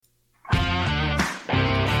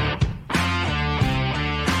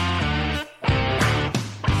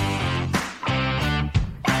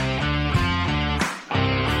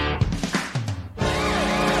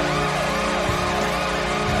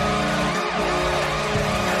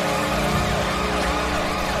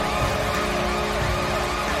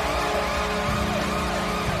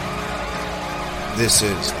This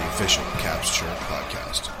is the official Caps Chirp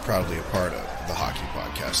podcast, proudly a part of the Hockey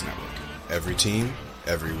Podcast Network. Every team,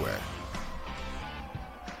 everywhere.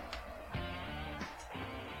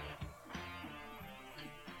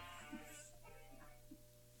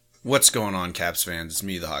 What's going on, Caps fans? It's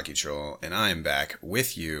me, the Hockey Troll, and I am back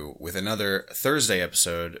with you with another Thursday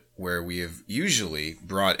episode where we have usually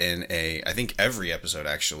brought in I think every episode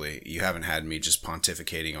actually, you haven't had me just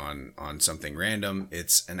pontificating on something random.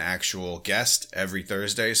 It's an actual guest every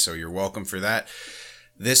Thursday, so you're welcome for that.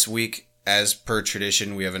 This week, as per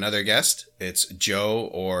tradition, we have another guest. It's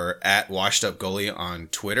Joe, or at Washed Up Goalie on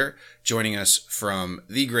Twitter, joining us from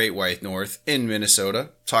the Great White North in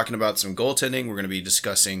Minnesota, talking about some goaltending. We're going to be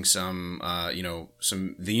discussing the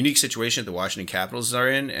unique situation that the Washington Capitals are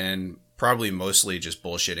in, and probably mostly just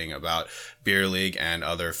bullshitting about beer league and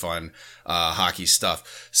other fun hockey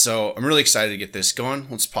stuff. So I'm really excited to get this going.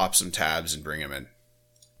 Let's pop some tabs and bring him in.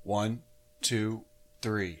 1, 2,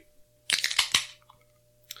 3.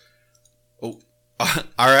 Oh,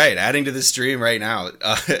 all right. Adding to the stream right now,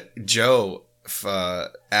 Joe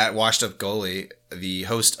at Washed Up Goalie, the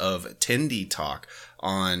host of Tendy Talk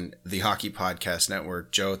on the Hockey Podcast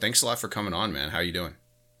Network. Joe, thanks a lot for coming on, man. How you doing?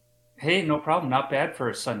 Hey, no problem. Not bad for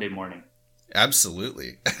a Sunday morning.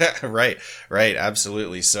 Absolutely. Right.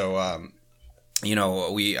 Absolutely. So,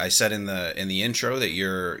 I said in the intro that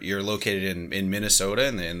you're located in Minnesota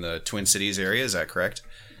in the Twin Cities area. Is that correct?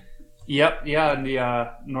 Yep, yeah, in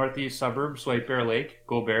the northeast suburbs, White Bear Lake.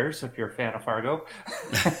 Go Bears, if you're a fan of Fargo.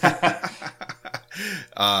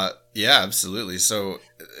 Yeah, absolutely. So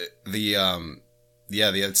it's the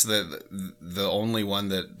only one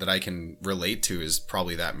that I can relate to is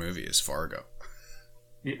probably that movie is Fargo.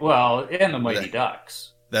 Well, and the Mighty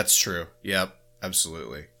Ducks. That's true. Yep,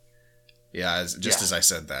 absolutely. Yeah, as I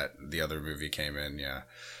said that, the other movie came in. Yeah.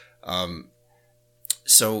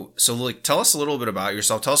 So like, tell us a little bit about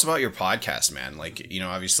yourself. Tell us about your podcast, man. Like,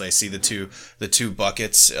 obviously I see the two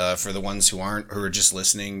buckets, for the ones who are just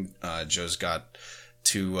listening. Joe's got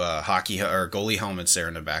two, hockey or goalie helmets there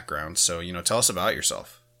in the background. So, tell us about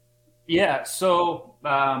yourself. Yeah. So,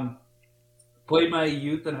 played my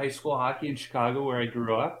youth and high school hockey in Chicago where I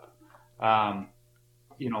grew up.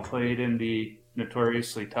 Played in the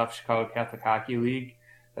notoriously tough Chicago Catholic Hockey League.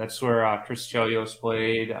 That's where, Chris Chelios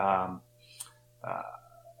played.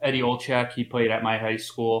 Eddie Olchek, he played at my high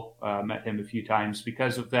school. Met him a few times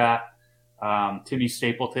because of that. Timmy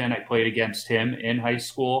Stapleton, I played against him in high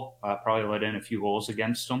school. Probably let in a few goals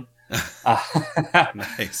against him.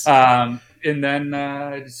 Nice. And then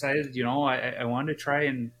I decided, I wanted to try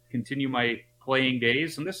and continue my playing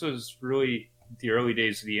days. And this was really the early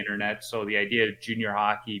days of the internet. So the idea of junior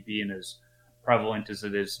hockey being as prevalent as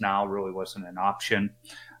it is now really wasn't an option.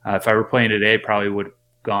 If I were playing today, I probably would have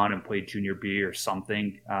gone and played junior B or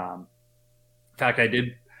something. In fact,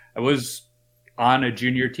 I was on a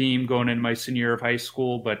junior team going into my senior year of high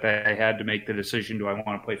school, but I had to make the decision, do I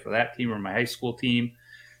want to play for that team or my high school team?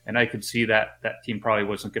 And I could see that team probably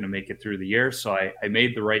wasn't going to make it through the year. So I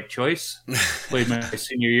made the right choice, played my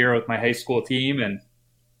senior year with my high school team. And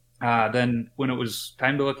then when it was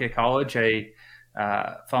time to look at college, I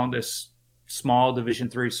found this small Division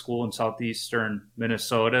III school in southeastern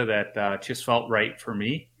Minnesota that just felt right for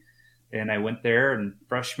me. And I went there, and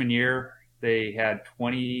freshman year, they had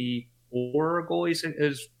 24 goalies.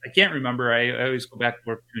 I can't remember. I always go back and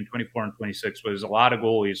forth between 24 and 26, but there's a lot of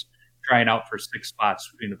goalies trying out for 6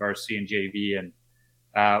 spots between the varsity and JV. And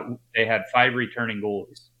they had 5 returning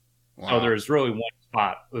goalies. Wow. So there's really 1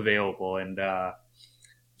 spot available. And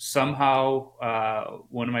somehow,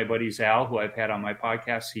 one of my buddies, Al, who I've had on my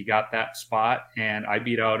podcast, he got that spot, and I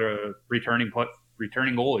beat out a returning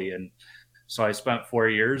goalie. And so I spent 4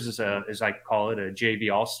 years as I call it, a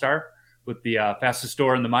JV All-Star with the fastest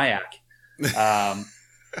door in the MIAC.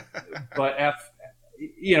 But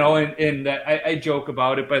I joke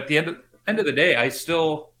about it, but at the end of the day, I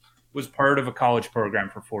still was part of a college program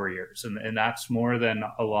for 4 years, and that's more than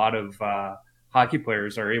a lot of hockey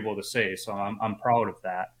players are able to say. So I'm proud of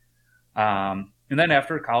that. And then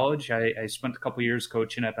after college, I spent a couple years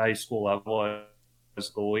coaching at the high school level as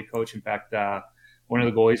a goalie coach. In fact, one of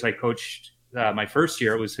the goalies I coached my first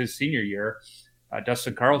year, it was his senior year,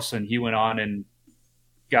 Dustin Carlson. He went on and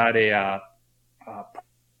got a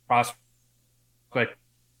prospect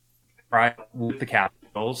with the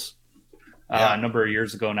Capitals a number of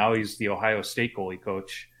years ago. Now he's the Ohio State goalie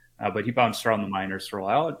coach. But he bounced around the minors for a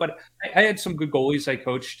while. But I had some good goalies I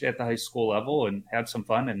coached at the high school level and had some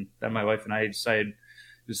fun. And then my wife and I decided it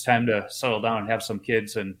was time to settle down and have some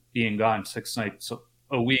kids. And being gone 6 nights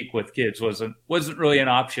a week with kids wasn't really an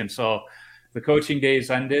option. So the coaching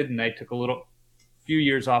days ended, and I took a little few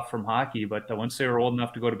years off from hockey, but once they were old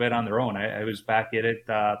enough to go to bed on their own, I was back at it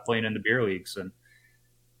playing in the beer leagues, and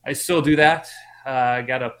I still do that. I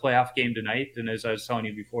got a playoff game tonight, and as I was telling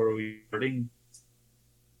you before we were starting,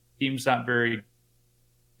 team's not very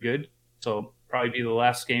good, so probably be the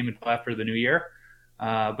last game until after the new year.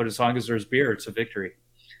 But as long as there's beer, it's a victory.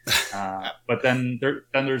 But then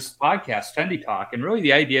there's podcast, Tendy Talk, and really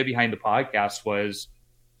the idea behind the podcast was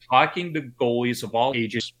talking to goalies of all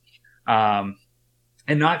ages,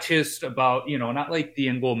 and not just about, not like the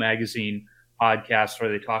In Goal magazine podcast where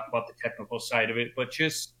they talk about the technical side of it, but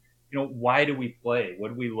just, why do we play? What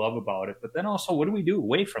do we love about it? But then also, what do we do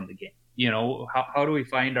away from the game? How do we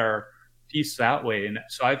find our peace that way? And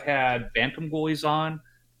so I've had bantam goalies on,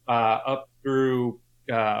 up through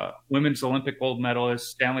women's Olympic gold medalists,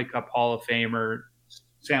 Stanley Cup Hall of Famer,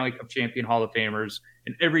 Stanley Cup champion Hall of Famers,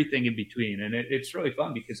 and everything in between. And it's really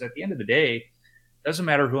fun because at the end of the day, it doesn't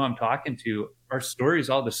matter who I'm talking to, our story is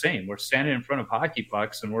all the same. We're standing in front of hockey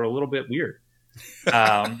pucks and we're a little bit weird.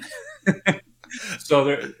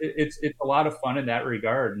 So it's a lot of fun in that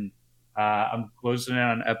regard. And I'm closing in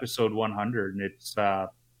on episode 100, and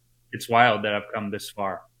it's wild that I've come this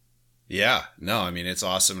far. Yeah, no, I mean, it's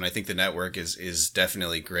awesome. And I think the network is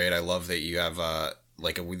definitely great. I love that you have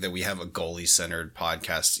that we have a goalie centered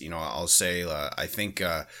podcast. I'll say, I think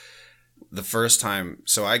the first time,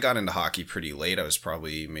 so I got into hockey pretty late. I was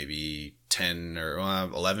probably maybe 10 or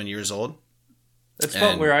 11 years old. That's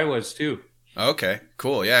about where I was too. Okay,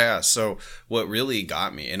 cool. Yeah. So what really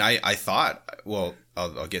got me, and I thought, well,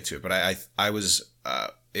 I'll get to it, but I was,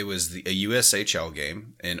 it was a USHL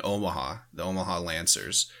game in Omaha, the Omaha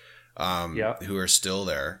Lancers, who are still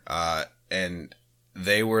there. And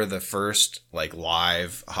they were the first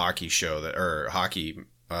live hockey show hockey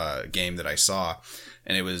game that I saw.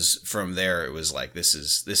 And it was from there, it was like, this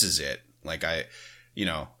is it.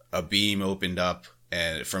 A beam opened up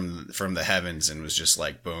and from the heavens and was just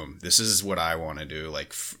like, boom, this is what I want to do.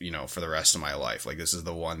 For the rest of my life. This is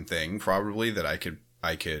the one thing probably that I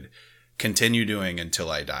could continue doing until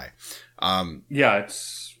I die.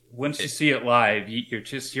 It's once you see it live,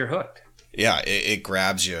 you're hooked. Yeah, it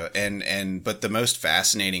grabs you. But the most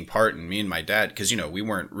fascinating part, and me and my dad, because, we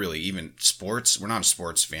weren't really even sports. We're not a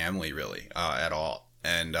sports family really, at all.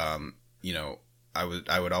 And,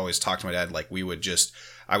 I would always talk to my dad,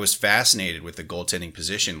 I was fascinated with the goaltending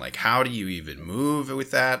position. How do you even move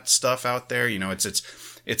with that stuff out there?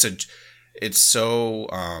 It's so,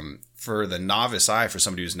 for the novice eye, for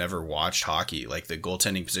somebody who's never watched hockey, the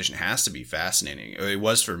goaltending position has to be fascinating. It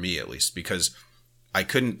was for me, at least, because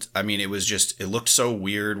it looked so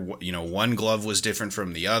weird. One glove was different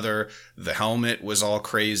from the other. The helmet was all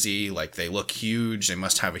crazy. They look huge. They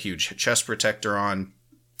must have a huge chest protector on.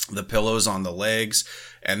 The pillows on the legs,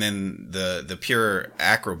 and then the pure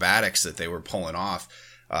acrobatics that they were pulling off,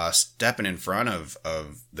 stepping in front of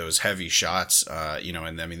those heavy shots,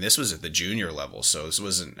 and this was at the junior level. So this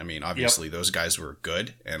wasn't, obviously those guys were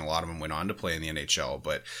good and a lot of them went on to play in the NHL,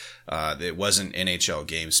 but it wasn't NHL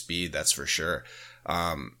game speed. That's for sure.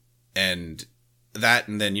 And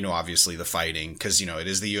then, obviously the fighting, because, it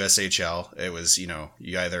is the USHL. It was, you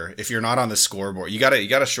either, if you're not on the scoreboard, you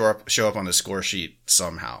gotta show up on the score sheet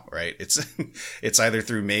somehow, right? It's either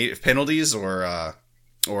through penalties or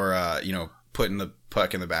putting the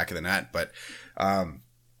puck in the back of the net. But,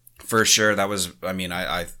 for sure, that was,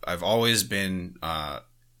 I've always been,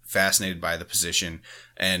 fascinated by the position.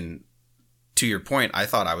 And to your point, I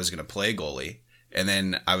thought I was going to play goalie. And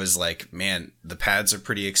then I was like, man, the pads are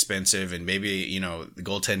pretty expensive and maybe, the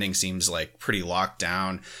goaltending seems pretty locked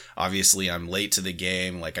down. Obviously, I'm late to the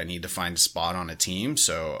game. I need to find a spot on a team.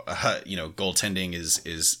 So, goaltending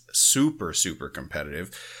is super, super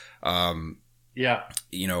competitive.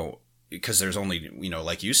 Because there's only,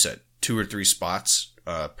 like you said, 2 or 3 spots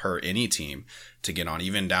per any team to get on,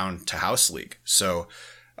 even down to house league. So,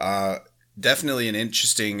 definitely an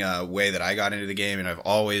interesting way that I got into the game, and I've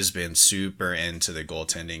always been super into the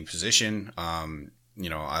goaltending position.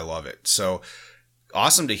 I love it. So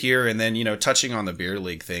awesome to hear. And then, touching on the beer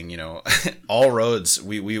league thing, all roads,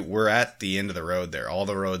 we're at the end of the road there. All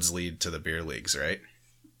the roads lead to the beer leagues, right?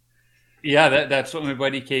 Yeah, that's what my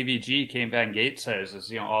buddy KVG, Kane Van Gate, says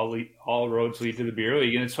is, all roads lead to the beer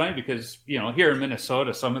league. And it's funny because, here in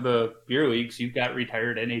Minnesota, some of the beer leagues, you've got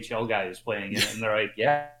retired NHL guys playing in it, and they're like,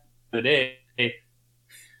 yeah, the day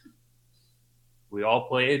we all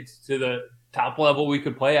played to the top level we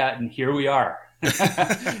could play at, and here we are. And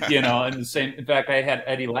the same, in fact, I had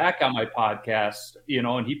Eddie Lack on my podcast,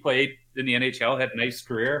 and he played in the NHL, had a nice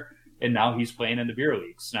career, and now he's playing in the beer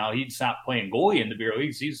leagues. Now he's not playing goalie in the beer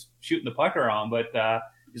leagues, he's shooting the puck around, but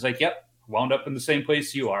he's like, yep, wound up in the same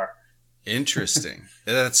place you are. Interesting.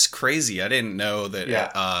 That's crazy. I didn't know that.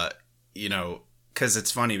 Yeah. Because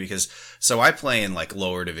it's funny because so I play in like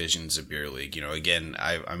lower divisions of beer league. Again,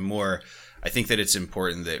 I'm more. I think that it's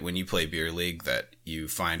important that when you play beer league that you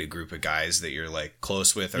find a group of guys that you're like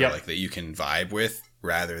close with or like that you can vibe with,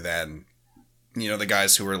 rather than the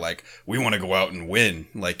guys who are like, we want to go out and win,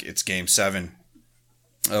 like it's game 7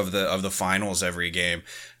 of the finals every game.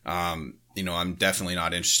 I'm definitely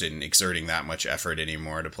not interested in exerting that much effort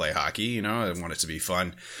anymore to play hockey. I want it to be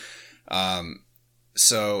fun.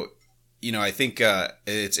 So I think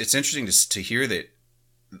it's interesting to hear that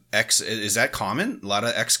is that common? A lot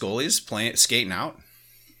of ex goalies skating out.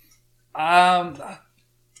 A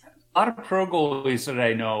lot of pro goalies that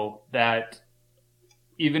I know that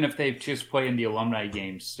even if they've just played in the alumni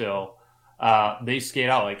games, still they skate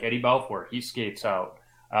out. Like Eddie Balfour, he skates out.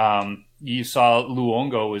 You saw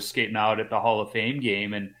Luongo was skating out at the Hall of Fame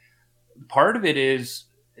game, and part of it is,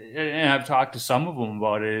 and I've talked to some of them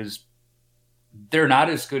about it, is they're not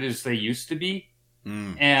as good as they used to be,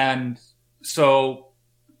 and so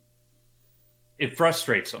it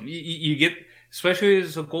frustrates them. You get, especially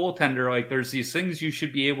as a goaltender, like there's these things you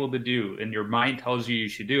should be able to do, and your mind tells you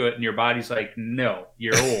should do it, and your body's like, no,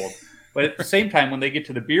 you're old. But at the same time, when they get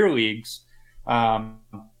to the beer leagues, as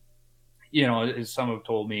some have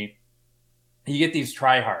told me, you get these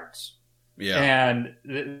tryhards, and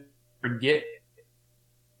forget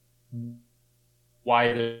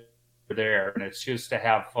why they're there, and it's just to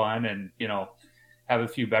have fun and have a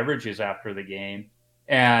few beverages after the game,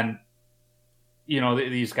 and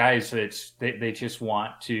these guys, they just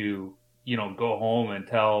want to go home and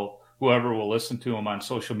tell whoever will listen to them on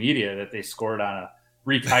social media that they scored on a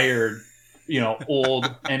retired old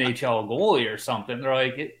NHL goalie or something. They're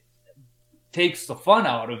like, it takes the fun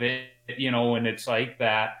out of it, when it's like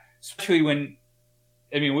that, especially when,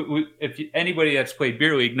 if anybody that's played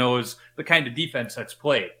beer league knows the kind of defense that's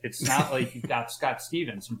played. It's not like you've got Scott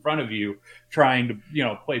Stevens in front of you trying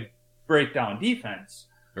to, play breakdown defense.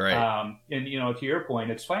 Right. And, to your point,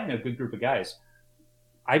 it's finding a good group of guys.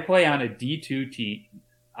 I play on a D2 team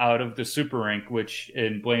out of the Super Rink, which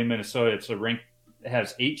in Blaine, Minnesota, it's a rink that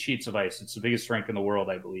has 8 sheets of ice. It's the biggest rink in the world,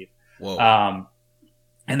 I believe. Whoa.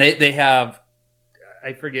 And they have,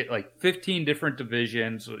 I forget, like 15 different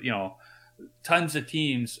divisions, tons of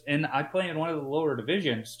teams. And I play in one of the lower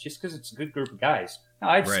divisions just because it's a good group of guys.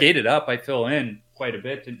 Now, I've skated up. I fill in quite a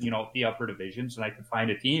bit to, the upper divisions, and I can find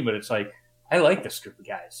a team. But it's like, I like this group of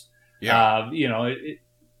guys. Yeah.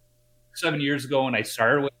 7 years ago when I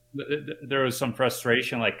started there was some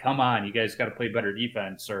frustration, like, come on, you guys got to play better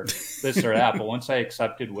defense or this or that. But once I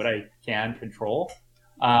accepted what I can control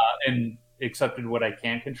and accepted what I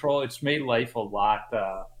can't control, it's made life a lot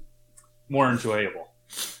more enjoyable.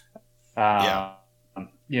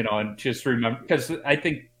 And just remember, because I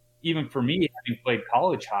think even for me, having played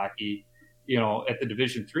college hockey, at the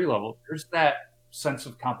Division III level, there's that sense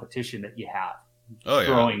of competition that you have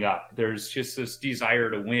growing up. There's just this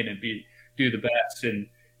desire to win and do the best, and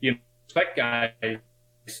expect guys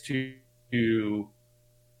to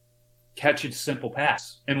catch a simple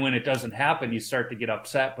pass, and when it doesn't happen, you start to get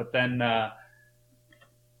upset. But then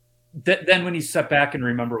then when you step back and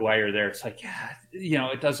remember why you're there, it's like,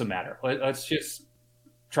 it doesn't matter. Let's just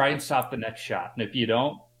try and stop the next shot, and if you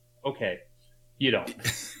don't, okay, you don't.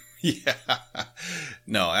 Yeah,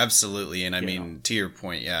 no, absolutely. And I mean, to your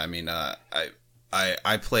point,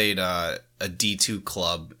 I played a D2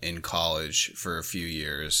 club in college for a few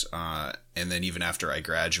years, and then even after I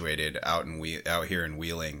graduated out here in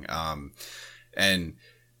Wheeling, and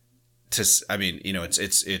it's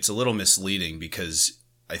a little misleading because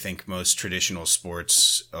I think most traditional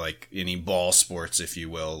sports, like any ball sports, if you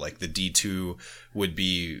will, like the D2 would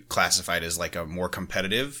be classified as like a more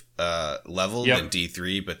competitive level than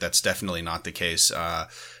D3, but that's definitely not the case.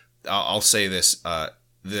 I'll say this,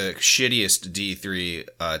 the shittiest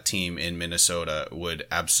D3 team in Minnesota would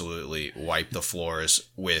absolutely wipe the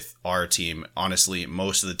floors with our team. Honestly,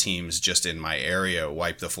 most of the teams just in my area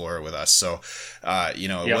wipe the floor with us. So,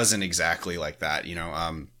 it wasn't exactly like that,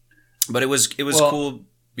 but it was cool.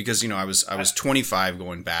 Because, I was 25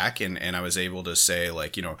 going back and I was able to say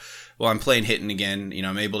like, I'm playing hitting again,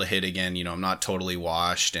 I'm able to hit again, I'm not totally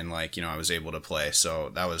washed, and like, I was able to play. So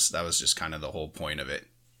that was just kind of the whole point of it.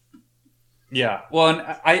 Yeah. Well, and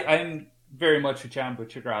I'm very much a John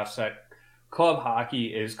Butchergrass that club hockey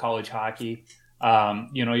is college hockey.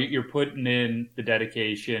 You're putting in the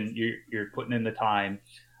dedication, you're putting in the time.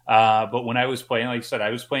 But when I was playing, like I said, I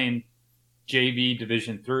was playing JV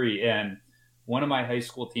Division III, and one of my high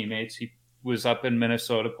school teammates, he was up in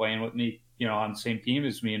Minnesota playing with me, on the same team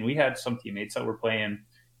as me. And we had some teammates that were playing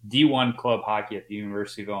D1 club hockey at the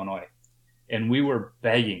University of Illinois. And we were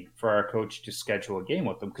begging for our coach to schedule a game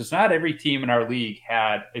with them because not every team in our league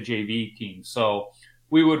had a JV team. So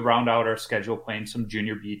we would round out our schedule playing some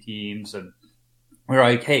junior B teams. And we were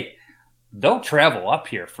like, hey, they'll travel up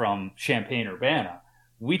here from Champaign-Urbana.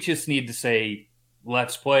 We just need to say,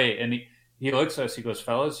 let's play. And he looks at us, he goes,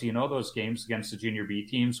 fellas, you know those games against the junior B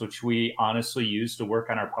teams, which we honestly used to work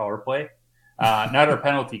on our power play? Not our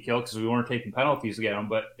penalty kill because we weren't taking penalties against them,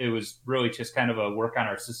 but it was really just kind of a work on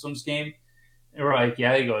our systems game. And we're like,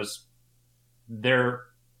 yeah, he goes,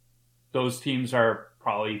 those teams are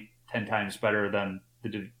probably 10 times better than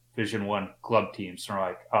the Division I club teams. And we're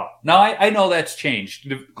like, oh, now I know that's changed.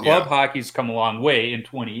 The club hockey's come a long way in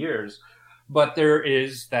 20 years, but there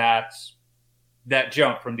is that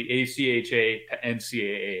jump from the ACHA to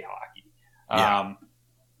NCAA hockey. Yeah.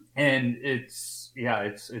 And it's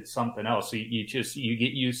something else. You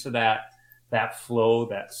get used to that flow,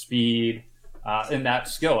 that speed, and that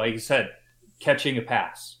skill. Like you said, catching a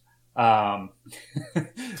pass. I've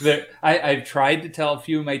tried to tell a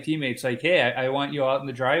few of my teammates, like, hey, I want you out in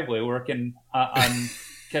the driveway working on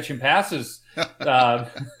catching passes.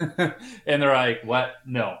 And they're like, what?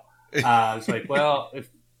 No. It's like, well,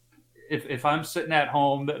 if I'm sitting at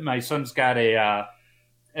home, my son's got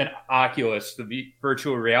an Oculus, the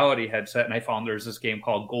virtual reality headset, and I found there's this game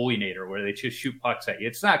called Goalienator where they just shoot pucks at you.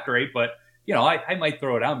 It's not great, but I might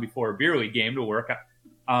throw it on before a beer league game to work.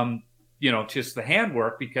 Just the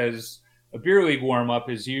handwork, because a beer league warm up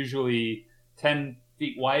is usually 10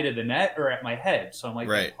 feet wide of the net or at my head. So I'm like,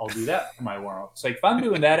 right. I'll do that for my warm up. It's like, if I'm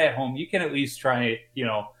doing that at home, you can at least try,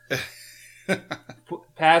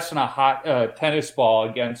 passing a hot tennis ball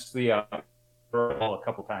against the ball a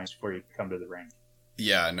couple times before you come to the ring.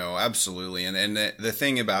 Yeah, no, absolutely. And the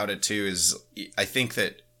thing about it too is I think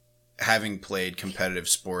that having played competitive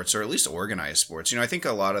sports, or at least organized sports, I think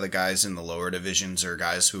a lot of the guys in the lower divisions are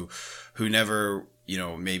guys who never,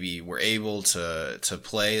 maybe were able to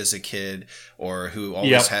play as a kid, or who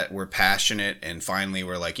always were passionate and finally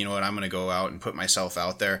were like, you know what, I'm going to go out and put myself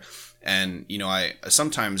out there. And, I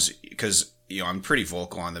sometimes, because, I'm pretty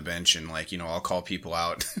vocal on the bench, and I'll call people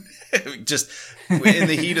out just in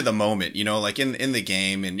the heat of the moment, like in the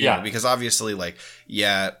game. And, because obviously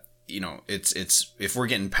it's if we're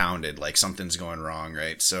getting pounded, something's going wrong.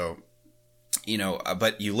 Right. So,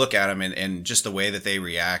 but you look at them and just the way that they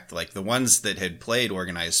react, the ones that had played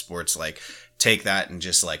organized sports, take that and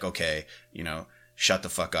just okay, shut the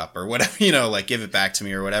fuck up or whatever, give it back to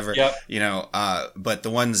me or whatever, but the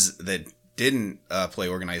ones that didn't play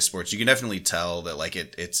organized sports, you can definitely tell that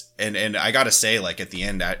it's and I gotta say, at the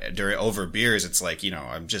end during over beers, it's I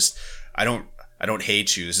don't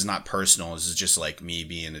hate you. This is not personal. This is just me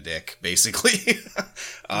being a dick, basically.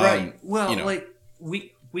 Right. Well,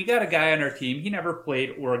 we got a guy on our team. He never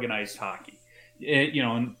played organized hockey,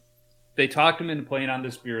 and they talked him into playing on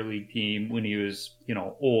this beer league team when he was,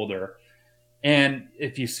 older. And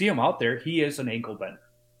if you see him out there, he is an ankle bender.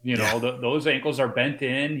 Those ankles are bent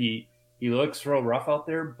in. He looks real rough out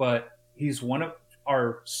there, but he's one of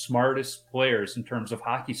our smartest players in terms of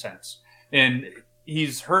hockey sense. And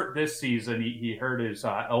he's hurt this season. He hurt his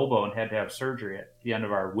elbow and had to have surgery at the end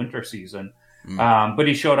of our winter season. But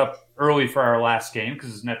he showed up early for our last game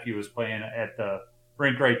because his nephew was playing at the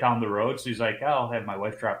rink right down the road. So he's like, I'll have my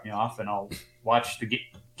wife drop me off and I'll watch the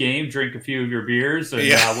game, drink a few of your beers,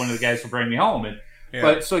 and one of the guys will bring me home. And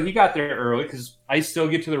but so he got there early because I still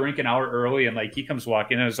get to the rink an hour early, and he comes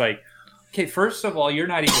walking and I was like, okay, first of all, you're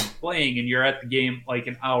not even playing and you're at the game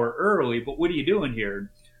an hour early, but what are you doing here?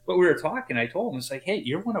 But we were talking, I told him, it's like, hey,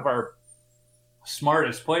 you're one of our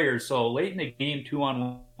smartest players, so late in the game,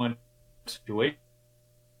 2-on-1 situation,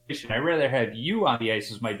 I'd rather have you on the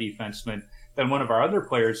ice as my defenseman than one of our other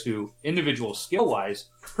players who, individual skill-wise,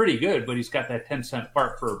 pretty good, but he's got that 10-cent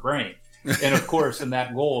fart for a brain. And, of course, in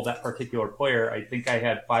that goal, that particular player, I think I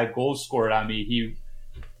had 5 goals scored on me.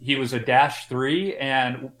 He was a -3,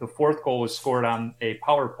 and the 4th goal was scored on a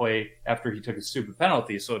power play after he took a stupid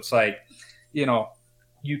penalty. So it's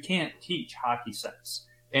you can't teach hockey sense.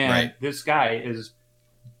 And This guy, is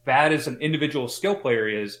bad as an individual skill player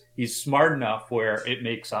is, he's smart enough where it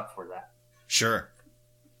makes up for that. Sure.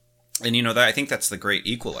 And I think that's the great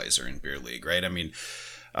equalizer in beer league, right?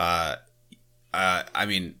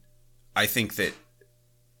 I think that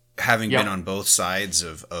having been on both sides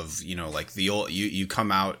of the old, you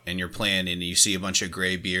come out and you're playing and you see a bunch of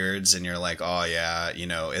gray beards and you're like, oh yeah,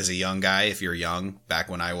 as a young guy, if you're young, back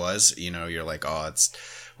when I was, you're like, oh,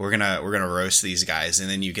 we're gonna roast these guys, and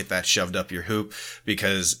then you get that shoved up your hoop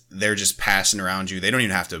because they're just passing around you. They don't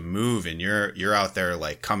even have to move, and you're out there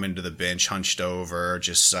like coming to the bench hunched over,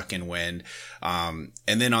 just sucking wind. And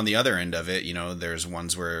then on the other end of it, there's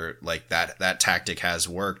ones where like that tactic has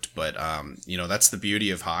worked, but that's the beauty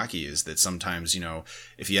of hockey, is that sometimes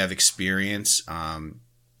if you have experience,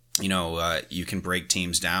 you can break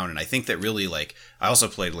teams down. And I think that really, like, I also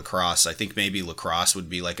played lacrosse. I think maybe lacrosse would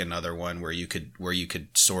be like another one where you could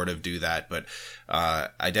sort of do that. But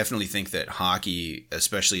I definitely think that hockey,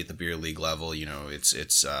 especially at the beer league level,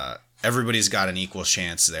 it's everybody's got an equal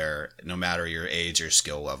chance there, no matter your age or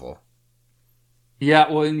skill level.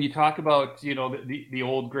 Yeah, well, and you talk about the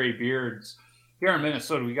old gray beards. Here in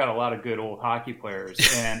Minnesota, we got a lot of good old hockey players,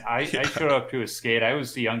 and I showed up to a skate. I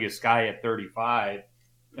was the youngest guy at 35.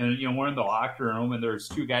 And, we're in the locker room, and there's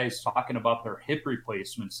two guys talking about their hip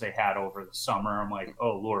replacements they had over the summer. I'm like,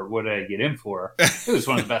 oh, Lord, what did I get in for? It was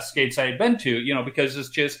one of the best skates I had been to, because it's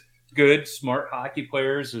just good, smart hockey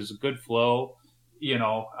players. There's a good flow.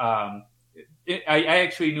 I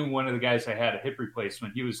actually knew one of the guys I had a hip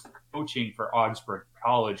replacement. He was coaching for Augsburg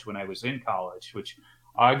College when I was in college, which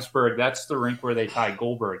Augsburg, that's the rink where they tie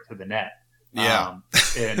Goldberg to the net. Yeah.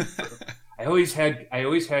 And I always had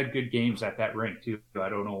good games at that rink too. I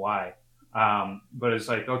don't know why. But it's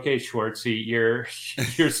like, okay, Schwartzy, you're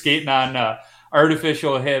skating on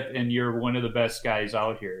artificial hip, and you're one of the best guys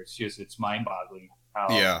out here. It's mind boggling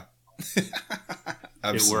how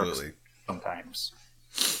absolutely. It works sometimes.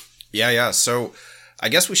 Yeah. So I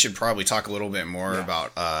guess we should probably talk a little bit more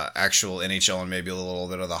about actual NHL and maybe a little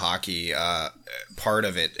bit of the hockey part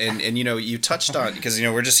of it. And you touched on, because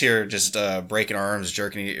we're just here breaking our arms,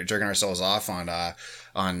 jerking ourselves off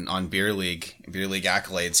on beer league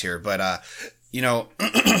accolades here. But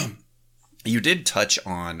you did touch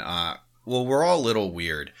on we're all a little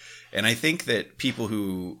weird, and I think that people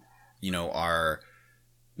who are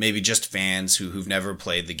maybe just fans who've never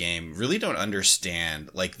played the game really don't understand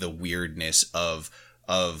like the weirdness of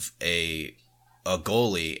a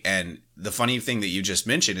goalie. And the funny thing that you just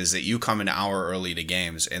mentioned is that you come an hour early to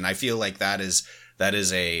games, and I feel like that is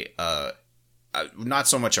a not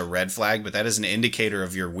so much a red flag, but that is an indicator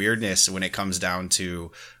of your weirdness when it comes down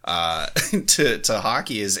to to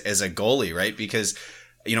hockey as a goalie, right? Because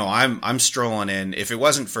I'm strolling in. If it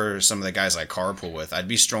wasn't for some of the guys I carpool with, I'd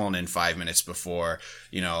be strolling in 5 minutes before,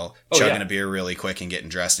 chugging a beer really quick and getting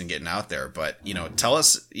dressed and getting out there. But, tell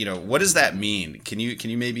us, what does that mean? Can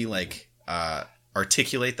you maybe like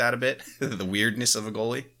articulate that a bit? The weirdness of a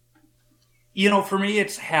goalie? For me,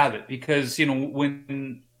 it's habit, because,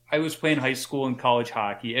 when I was playing high school and college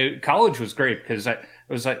hockey, college was great because it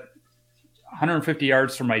was like 150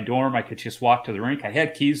 yards from my dorm. I could just walk to the rink. I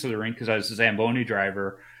had keys to the rink because I was a Zamboni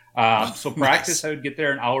driver. So practice, nice. I would get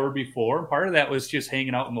there an hour before. Part of that was just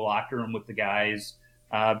hanging out in the locker room with the guys.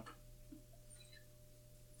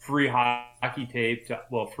 Free hockey tape,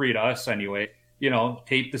 free to us anyway.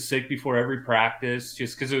 Tape the stick before every practice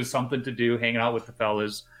just because it was something to do, hanging out with the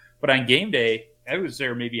fellas. But on game day, I was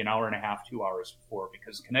there maybe an hour and a half, 2 hours before,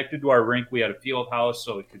 because connected to our rink, we had a field house,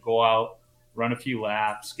 so we could go out, run a few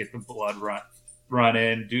laps, get the blood run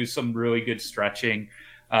in, do some really good stretching.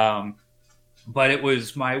 But it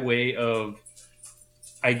was my way of,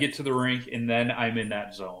 I get to the rink and then I'm in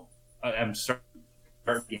that zone. I'm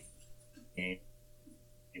starting game.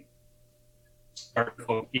 Start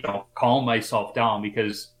to, calm myself down,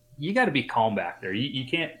 because you got to be calm back there. You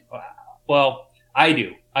can't, I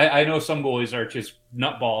do. I know some goalies are just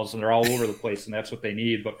nutballs and they're all over the place, and that's what they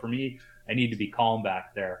need. But for me, I need to be calm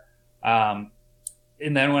back there. And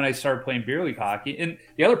then when I started playing beer league hockey, and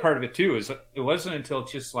the other part of it too is it wasn't until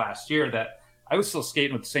just last year that I was still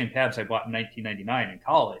skating with the same pads I bought in 1999 in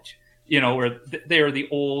college, where they were the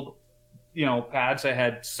old, pads that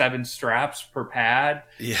had 7 straps per pad.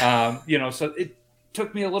 Yeah. So it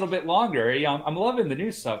took me a little bit longer. I'm loving the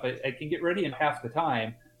new stuff. I can get ready in half the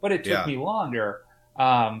time, but it took me longer.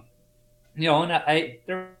 And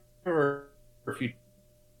there were a few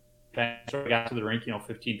times I got to the rink,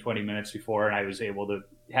 15, 20 minutes before, and I was able to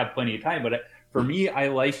have plenty of time. But for me, I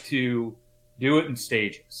like to do it in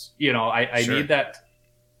stages. I need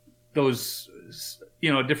those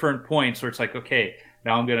different points where it's like, okay,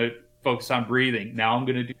 now I'm going to focus on breathing. Now I'm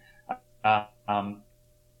going to do,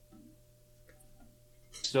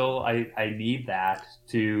 so I need that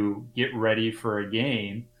to get ready for a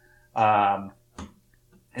game.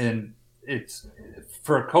 And it's,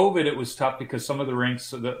 for COVID, it was tough because some of the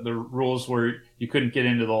rinks, the rules were you couldn't get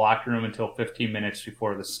into the locker room until 15 minutes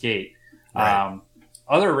before the skate. Right.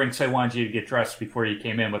 Other rinks, I wanted you to get dressed before you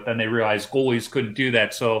came in, but then they realized goalies couldn't do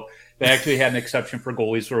that. So they actually had an exception for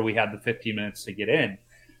goalies where we had the 15 minutes to get in.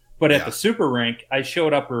 But at the super rink, I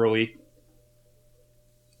showed up early.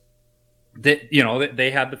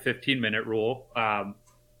 They had the 15-minute rule,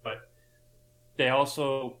 but they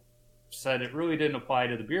also said it really didn't apply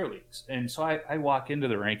to the beer leagues. And so I walk into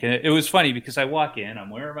the rink, and it was funny because I walk in,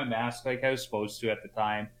 I'm wearing my mask like I was supposed to at the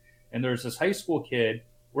time, and there's this high school kid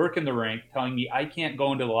working the rink telling me I can't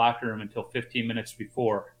go into the locker room until 15 minutes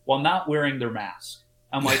before while not wearing their mask.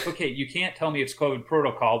 I'm like, okay, you can't tell me it's COVID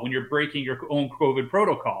protocol when you're breaking your own COVID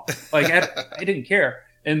protocol. Like, I didn't care.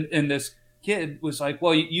 And this kid was like,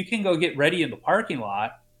 well, you can go get ready in the parking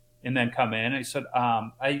lot and then come in. I said,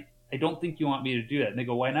 I don't think you want me to do that. And they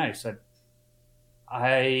go, why not? I said,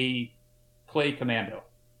 I play commando.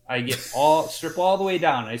 I get strip all the way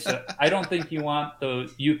down. I said, I don't think you want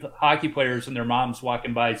the youth hockey players and their moms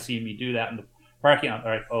walking by seeing me do that in the parking lot.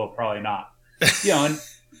 They're like, oh, probably not. And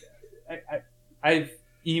I've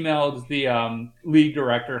emailed the league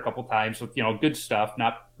director a couple times with, good stuff,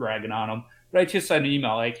 not bragging on them. But I just sent an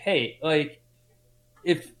email like, hey, like,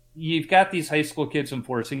 if you've got these high school kids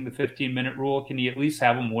enforcing the 15-minute rule, can you at least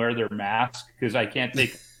have them wear their mask? Because I can't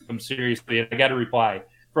take them seriously. And I got a reply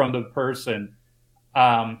from the person.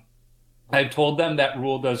 I've told them that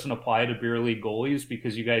rule doesn't apply to beer league goalies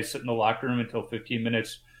because you guys sit in the locker room until 15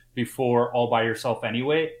 minutes before all by yourself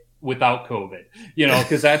anyway, without COVID,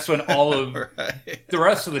 because that's when all of the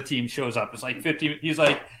rest of the team shows up. It's like 15. He's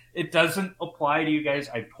like, it doesn't apply to you guys.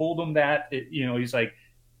 I told him that, he's like,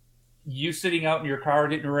 you sitting out in your car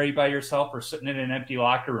getting ready by yourself or sitting in an empty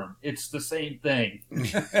locker room, it's the same thing.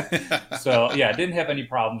 So yeah, I didn't have any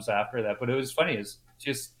problems after that, but it was funny. It's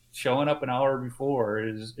just showing up an hour before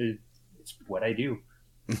it's what I do.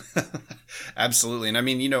 Absolutely. And I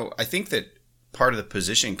mean, I think that part of the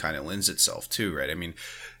position kind of lends itself too, right? I mean,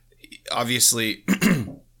 obviously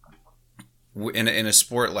in a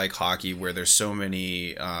sport like hockey where there's so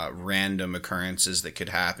many random occurrences that could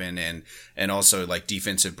happen and also like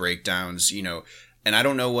defensive breakdowns, and I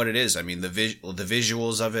don't know what it is. I mean, the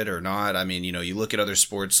visuals of it or not. I mean, you look at other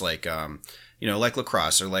sports like like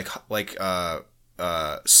lacrosse or like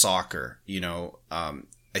soccer,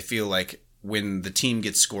 I feel like when the team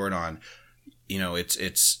gets scored on,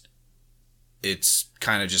 it's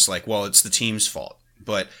kind of just like, well, it's the team's fault.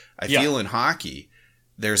 But I feel in hockey,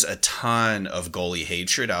 there's a ton of goalie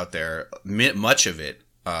hatred out there, much of it,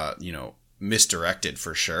 misdirected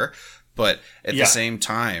for sure. But at the same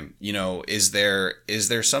time, is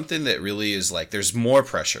there something that really is like, there's more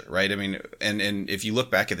pressure, right? I mean, and if you look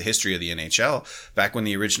back at the history of the NHL, back when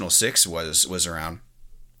the original six was around,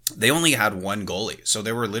 they only had one goalie. So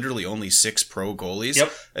there were literally only 6 pro goalies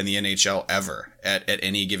in the NHL ever at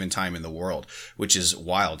any given time in the world, which is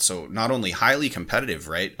wild. So not only highly competitive,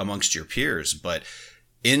 right, amongst your peers, but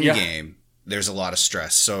in game, there's a lot of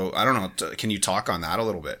stress. So I don't know. Can you talk on that a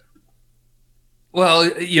little bit?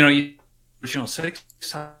 Well, original 6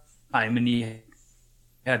 time, and he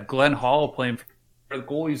had Glenn Hall playing for the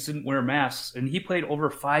goalies didn't wear masks, and he played over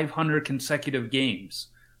 500 consecutive games.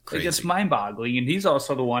 Like, it's mind-boggling. And he's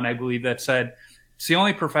also the one, I believe, that said it's the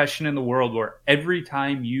only profession in the world where every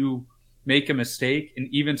time you make a mistake, and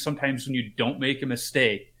even sometimes when you don't make a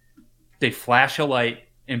mistake, they flash a light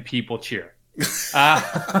and people cheer. So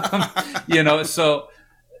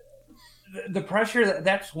the pressure,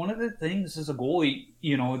 that's one of the things as a goalie,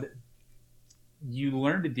 you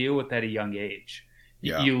learn to deal with at a young age.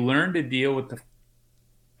 Yeah. You learn to deal with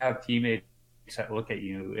have teammates that look at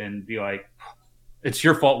you and be like, it's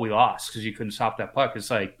your fault we lost because you couldn't stop that puck.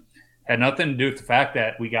 It's like, had nothing to do with the fact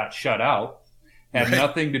that we got shut out. Had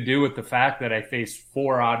nothing to do with the fact that I faced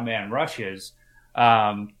 4 odd man rushes.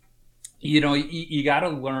 You got to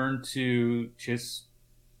learn to just,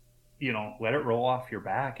 let it roll off your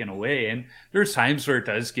back in a way. And there's times where it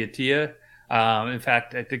does get to you. In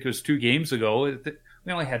fact, I think it was 2 games ago.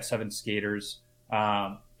 We only had 7 skaters.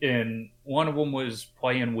 And one of them was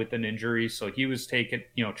playing with an injury. So he was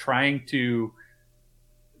trying to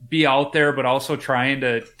be out there, but also trying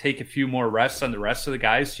to take a few more rests on the rest of the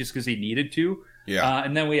guys just because he needed to. Yeah.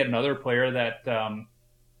 And then we had another player that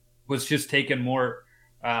was just taking more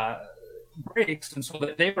breaks. And so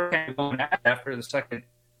that they were kind of going at after the second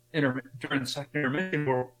during the second intermission,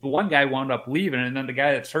 where the one guy wound up leaving. And then the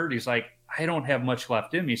guy that's hurt, he's like, I don't have much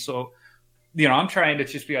left in me. So, I'm trying to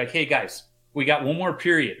just be like, hey, guys, we got one more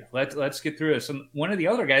period. Let's get through this. And one of the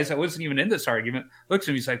other guys that wasn't even in this argument looks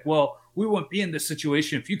at me. He's like, well, we wouldn't be in this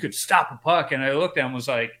situation if you could stop a puck. And I looked at him and was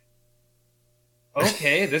like,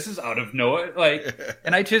 okay, this is out of nowhere.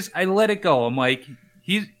 And I let it go. I'm like,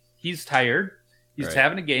 he's tired. He's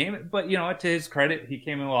having a game. But, to his credit, he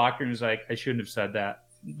came in the locker and was like, I shouldn't have said that.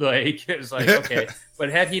 It was like, okay. But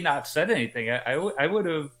had he not said anything, I would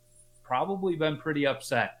have probably been pretty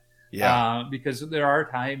upset. Yeah. Because there are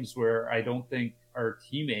times where I don't think our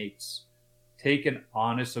teammates take an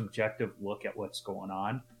honest, objective look at what's going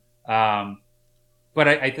on. But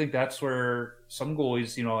I think that's where some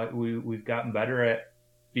goalies, we've gotten better at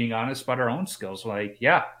being honest about our own skills. Like,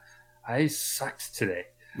 yeah, I sucked today,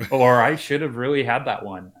 or I should have really had that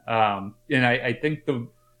one. And I think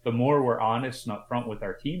the more we're honest and upfront with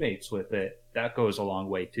our teammates with it, that goes a long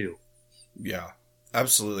way too. Yeah,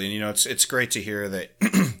 absolutely. And, it's great to hear that,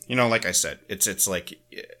 like I said, it's like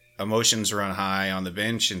emotions run high on the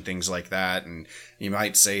bench and things like that. And you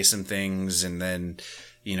might say some things, and then,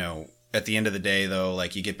 at the end of the day, though,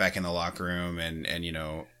 like you get back in the locker room and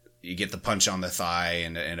you get the punch on the thigh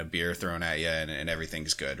and a beer thrown at you, and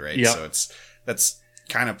everything's good, right? Yep. So that's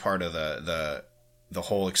kind of part of the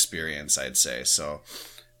whole experience, I'd say. So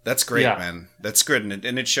that's great, man. That's good,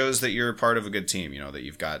 and it shows that you're a part of a good team. That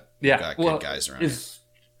you've got good guys around.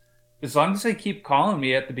 As long as they keep calling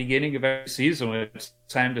me at the beginning of every season when it's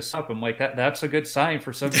time to stop, I'm like, that's a good sign.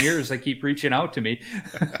 For some years, they keep reaching out to me.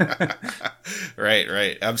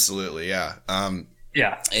 Right. Absolutely. Yeah.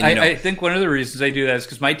 Yeah. I think one of the reasons I do that is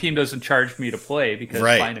because my team doesn't charge me to play, because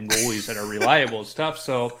finding goalies that are reliable is tough.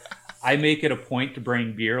 So I make it a point to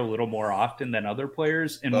bring beer a little more often than other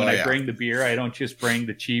players. And when I bring the beer, I don't just bring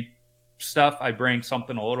the cheap stuff. I bring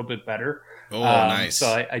something a little bit better. Oh, nice. So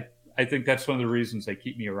I think that's one of the reasons they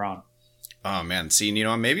keep me around. Oh, man. See,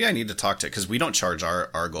 maybe I need to talk to, because we don't charge our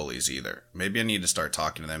goalies either. Maybe I need to start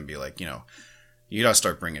talking to them and be like, you got to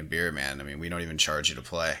start bringing beer, man. I mean, we don't even charge you to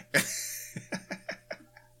play.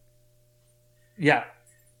 Yeah.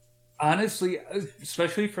 Honestly,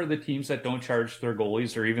 especially for the teams that don't charge their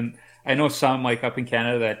goalies, or even, I know some like up in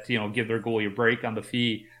Canada that, give their goalie a break on the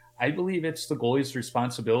fee. I believe it's the goalie's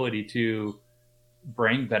responsibility to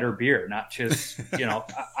bring better beer, not just,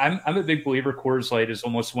 I'm a big believer Coors Light is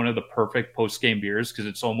almost one of the perfect post-game beers because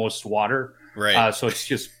it's almost water. Right. So it's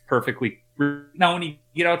just perfectly. Now, when you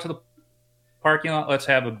get out to the parking lot, let's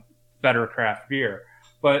have a better craft beer.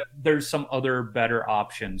 But there's some other better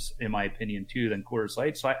options, in my opinion, too, than Coors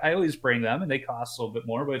Light. So I always bring them, and they cost a little bit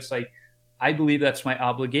more. But it's like, I believe that's my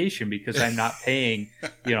obligation because I'm not paying,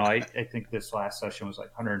 I think this last session was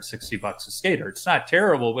like $160 a skater. It's not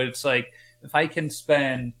terrible, but it's like, if I can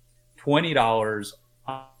spend $20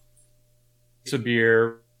 on a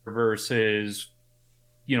beer versus,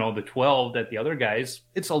 the 12 that the other guys,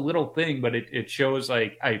 it's a little thing, but it shows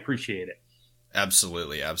like I appreciate it.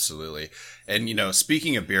 Absolutely. And,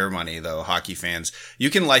 speaking of beer money, though, hockey fans, you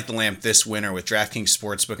can light the lamp this winter with DraftKings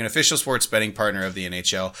Sportsbook, an official sports betting partner of the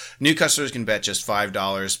NHL. New customers can bet just $5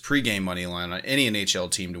 pregame money line on any NHL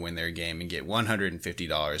team to win their game and get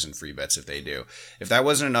 $150 in free bets if they do. If that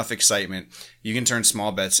wasn't enough excitement, you can turn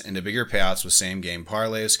small bets into bigger payouts with same-game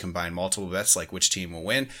parlays, combine multiple bets like which team will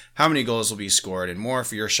win, how many goals will be scored, and more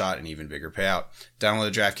for your shot and even bigger payout.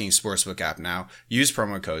 Download the DraftKings Sportsbook app now. Use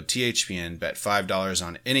promo code THPN. Bet $5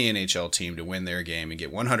 on any NHL team to win their game and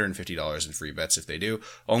get $150 in free bets if they do.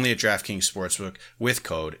 Only at DraftKings Sportsbook with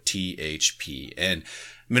code THPN.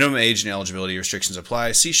 Minimum age and eligibility restrictions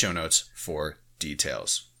apply. See show notes for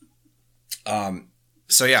details.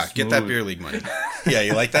 So yeah, get that beer league money. Yeah,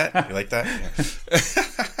 you like that? You like that?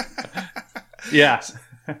 Yeah.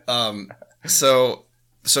 So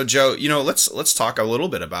Joe, let's talk a little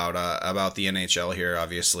bit about the NHL here.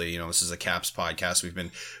 Obviously, this is a Caps podcast.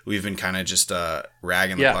 We've been kind of just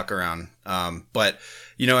ragging the puck around. But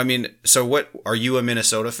so what, are you a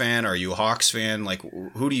Minnesota fan? Are you a Hawks fan? Like,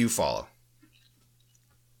 who do you follow?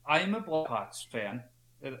 I'm a Blackhawks fan.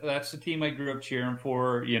 That's the team I grew up cheering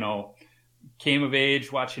for. Came of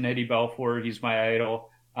age watching Eddie Belfour. He's my idol.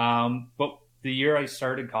 But the year I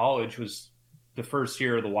started college was the first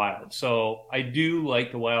year of the Wild. So I do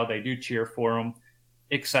like the Wild. I do cheer for them,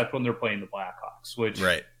 except when they're playing the Blackhawks, which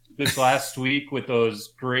this last week with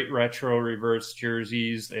those great retro reverse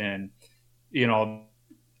jerseys and,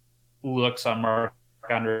 looks on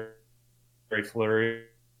Marc-Andre Fleury,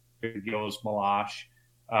 Gilles Malash,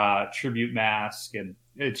 tribute mask. And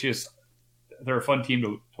it's just, they're a fun team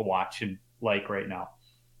to watch and like right now.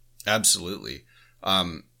 Absolutely.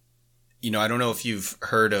 I don't know if you've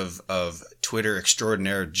heard of Twitter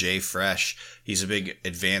extraordinaire Jay Fresh. He's a big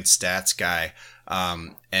advanced stats guy.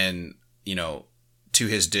 And, to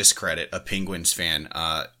his discredit, a Penguins fan.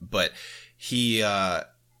 But he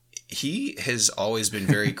has always been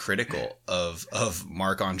very critical of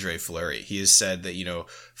Marc-Andre Fleury. He has said that,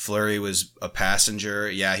 Fleury was a passenger.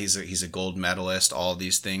 Yeah, he's a gold medalist, all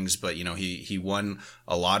these things. But, he won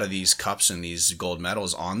a lot of these cups and these gold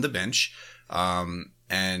medals on the bench.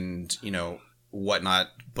 And, whatnot.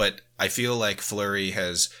 But I feel like Fleury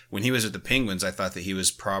has, when he was at the Penguins, I thought that he was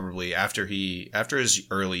probably after his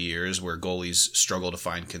early years where goalies struggle to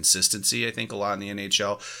find consistency, I think a lot in the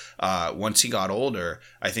NHL. Once he got older,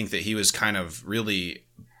 I think that he was kind of really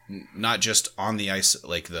not just on the ice,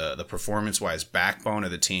 like the performance-wise backbone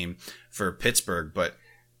of the team for Pittsburgh, but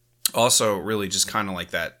also really just kind of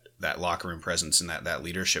like that locker room presence and that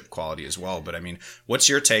leadership quality as well. But I mean, what's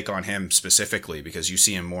your take on him specifically? Because you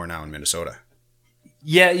see him more now in Minnesota.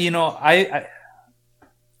 Yeah,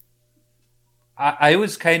 I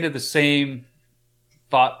was kind of the same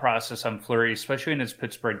thought process on Fleury, especially in his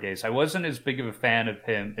Pittsburgh days. I wasn't as big of a fan of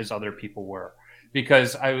him as other people were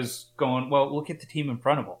because I was going, well, look at the team in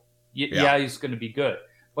front of him. Yeah, he's going to be good.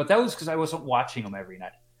 But that was because I wasn't watching him every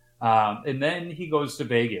night. And then he goes to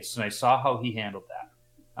Vegas, and I saw how he handled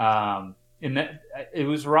that. And that it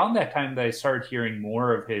was around that time that I started hearing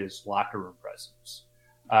more of his locker room presence.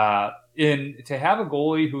 And to have a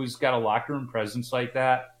goalie who's got a locker room presence like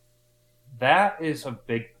that, that is a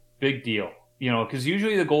big deal. Because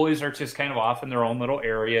usually the goalies are just kind of off in their own little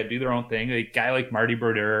area, do their own thing. A guy like Marty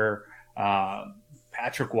Brodeur,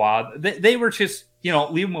 Patrick Waugh, they were just,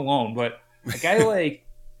 leave them alone. But a guy like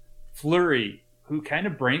Fleury, who kind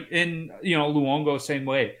of Luongo, same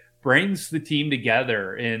way, brings the team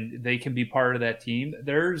together and they can be part of that team.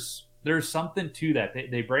 There's something to that.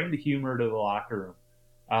 They bring the humor to the locker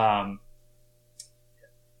room.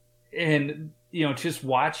 And just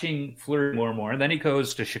watching Fleury more and more, and then he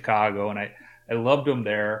goes to Chicago, and I loved him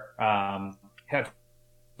there. Had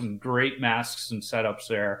some great masks and setups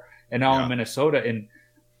there, and now in Minnesota, and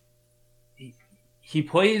he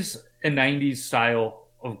plays a 90s style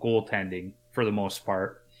of goaltending for the most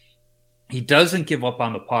part. He doesn't give up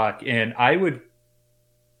on the puck, and I would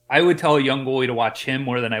tell a young goalie to watch him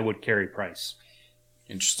more than I would Carey Price.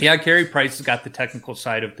 Interesting. Yeah, Carey Price has got the technical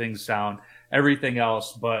side of things down, everything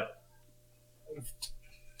else, but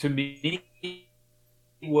to me,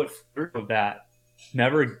 what of that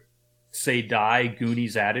never say die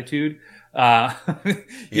Goonies attitude,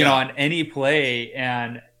 on any play,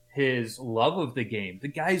 and his love of the game. The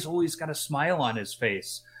guy's always got a smile on his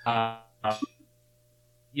face.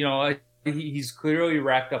 He's clearly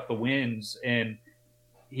racked up the wins, and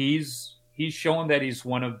he's shown that he's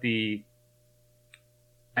one of the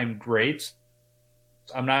greats.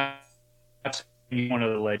 I'm not one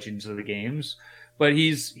of the legends of the games, but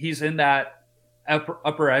he's in that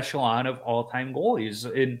upper echelon of all-time goalies,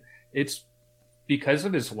 and it's because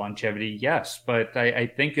of his longevity, yes. But I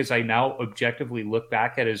think as I now objectively look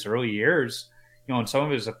back at his early years, and some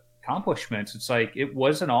of his accomplishments, it's like it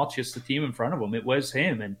wasn't all just the team in front of him; it was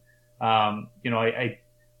him. And I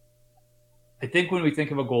think when we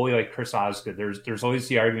think of a goalie like Chris Osgood, there's always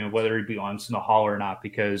the argument of whether he belongs in the Hall or not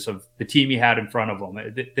because of the team he had in front of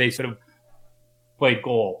him. They sort of played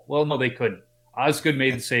goal. Well, no, they couldn't. Osgood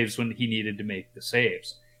made the saves when he needed to make the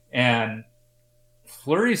saves. And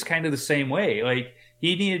Fleury's kind of the same way. Like,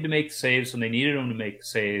 he needed to make the saves when they needed him to make the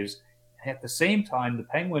saves. At the same time, the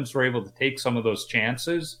Penguins were able to take some of those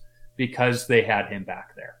chances because they had him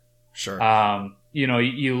back there. Sure.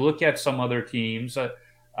 You look at some other teams.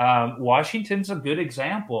 Washington's a good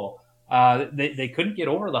example. They couldn't get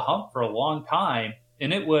over the hump for a long time,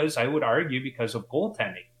 and it was, I would argue, because of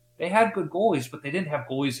goaltending. They had good goalies, but they didn't have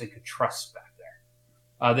goalies they could trust back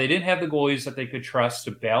there. They didn't have the goalies that they could trust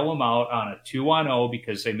to bail them out on a 2-on-0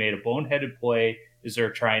 because they made a boneheaded play as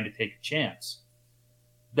they're trying to take a chance.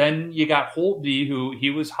 Then you got Holtby, who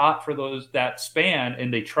he was hot for that span,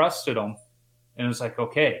 and they trusted him. And it was like,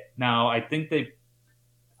 okay, now I think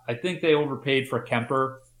they overpaid for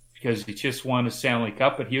Kemper because he just won a Stanley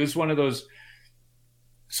Cup, but he was one of those.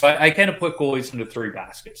 So I kind of put goalies into three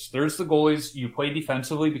baskets. There's the goalies you play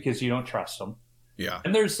defensively because you don't trust them. Yeah.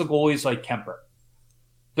 And there's the goalies like Kemper.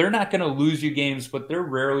 They're not going to lose you games, but they're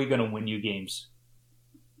rarely going to win you games.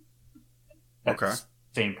 That's okay.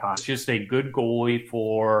 Same concept. Just a good goalie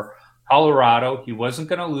for Colorado. He wasn't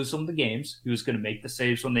going to lose them the games. He was going to make the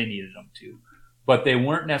saves when they needed him to. But they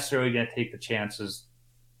weren't necessarily going to take the chances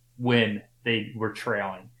when they were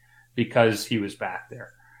trailing because he was back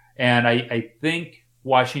there. And I think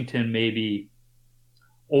Washington maybe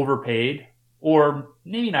overpaid, or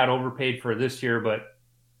maybe not overpaid for this year, but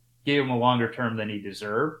gave him a longer term than he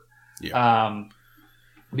deserved. Yeah.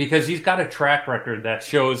 Because he's got a track record that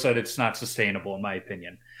shows that it's not sustainable, in my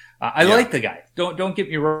opinion. I like the guy. Don't get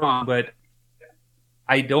me wrong, but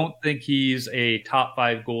I don't think he's a top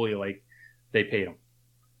 5 goalie like they paid him.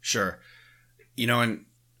 Sure. And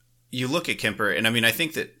you look at Kemper, and I mean, I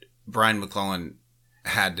think that Brian McClellan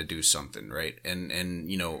had to do something, right? And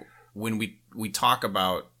when we talk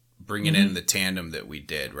about bringing in the tandem that we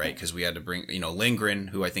did, right? Because we had to bring, Lindgren,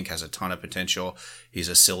 who I think has a ton of potential. He's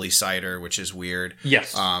a silly cider, which is weird.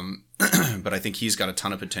 Yes. But I think he's got a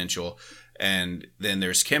ton of potential. And then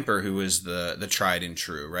there's Kemper, who is the tried and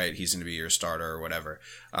true, right? He's going to be your starter or whatever.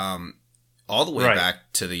 All the way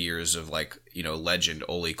back to the years of legend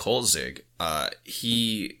Ole Kolzig.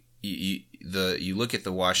 You look at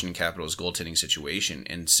the Washington Capitals goaltending situation,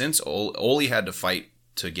 and since Ole had to fight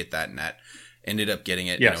to get that net, ended up getting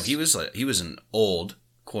it. Yes. He was an old,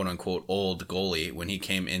 quote unquote, old goalie when he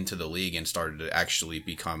came into the league and started to actually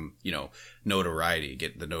become, notoriety,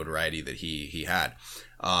 get the notoriety that he had.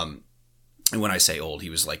 And when I say old, he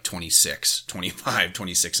was like 26, 25,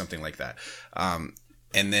 26, something like that. And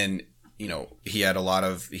then, he had a lot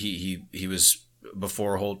of, he was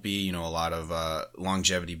before Holtby, a lot of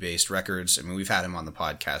longevity based records. I mean, we've had him on the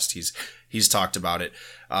podcast. He's talked about it.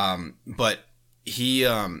 But he,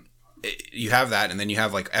 you have that, and then you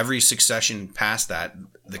have every succession past that,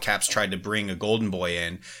 the Caps tried to bring a golden boy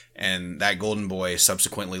in, and that golden boy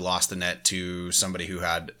subsequently lost the net to somebody who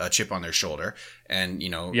had a chip on their shoulder. And,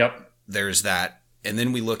 there's that. And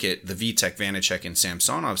then we look at the Vitek, Vanacek, and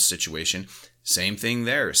Samsonov's situation. Same thing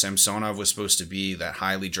there. Samsonov was supposed to be that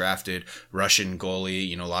highly drafted Russian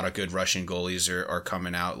goalie. A lot of good Russian goalies are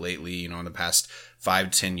coming out lately, in the past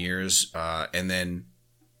 5 to 10 years. And then,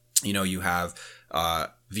 you have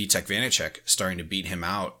Vitek Vanacek starting to beat him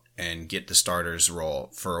out and get the starter's role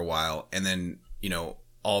for a while. And then,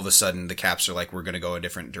 all of a sudden the Caps are like, we're going to go a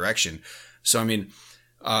different direction. So, I mean,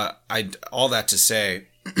 all that to say,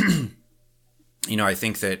 I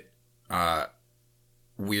think that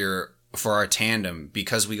for our tandem,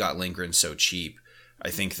 because we got Lindgren so cheap, I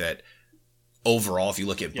think that overall, if you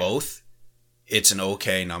look at both, it's an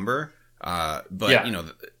okay number. But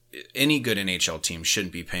any good NHL team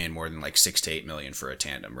shouldn't be paying more than 6 to 8 million for a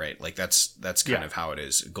tandem, right? That's kind of how it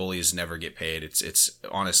is. Goalies never get paid. It's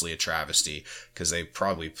honestly a travesty because they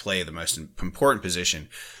probably play the most important position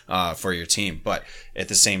for your team. But at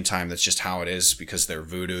the same time, that's just how it is because they're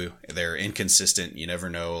voodoo. They're inconsistent. You never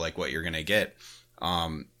know what you're going to get.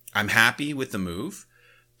 I'm happy with the move,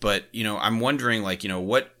 but I'm wondering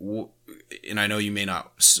what, and I know you may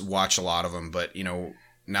not watch a lot of them, but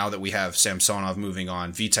now that we have Samsonov moving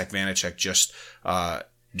on, Vitek Vanacek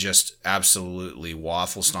just absolutely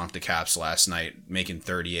waffle stomped the Caps last night, making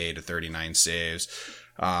 38 to 39 saves.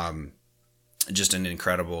 Just an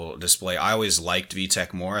incredible display. I always liked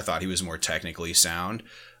Vitek more. I thought he was more technically sound.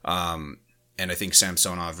 And I think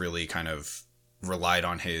Samsonov really kind of relied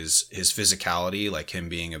on his physicality, like him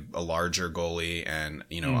being a larger goalie and,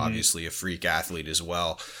 obviously a freak athlete as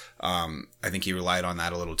well. I think he relied on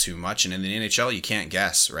that a little too much. And in the NHL, you can't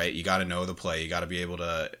guess, right? You got to know the play. You got to be able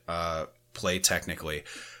to play technically,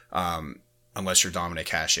 unless you're Dominic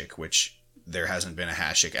Hasek, which there hasn't been a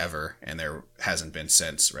Hasek ever, and there hasn't been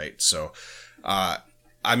since, right? So, I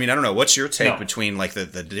mean, I don't know. What's your take between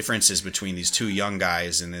the differences between these two young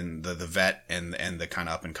guys and then the vet and the kind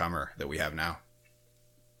of up and comer that we have now?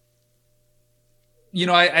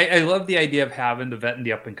 I love the idea of having the vet and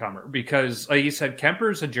the up-and-comer because, like you said,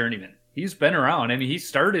 Kemper's a journeyman. He's been around. I mean, he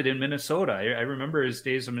started in Minnesota. I remember his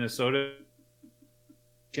days in Minnesota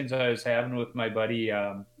I was having with my buddy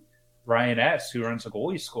Ryan S., who runs a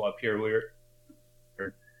goalie school up here.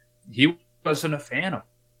 He wasn't a fan of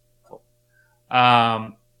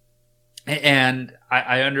and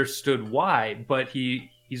I understood why, but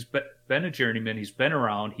he's been a journeyman. He's been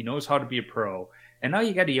around. He knows how to be a pro. And now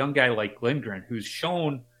you got a young guy like Lindgren who's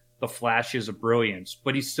shown the flashes of brilliance,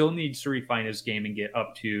 but he still needs to refine his game and get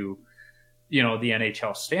up to, the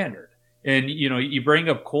NHL standard. And, you bring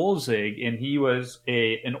up Kolzig, and he was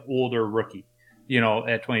an older rookie,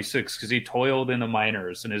 at 26, because he toiled in the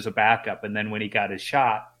minors and is a backup. And then when he got his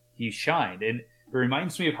shot, he shined. And it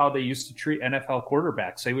reminds me of how they used to treat NFL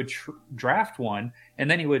quarterbacks. They would draft one,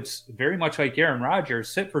 and then he would, very much like Aaron Rodgers,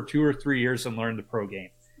 sit for 2 or 3 years and learn the pro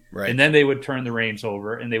game. Right. And then they would turn the reins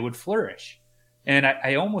over and they would flourish. And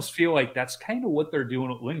I almost feel like that's kind of what they're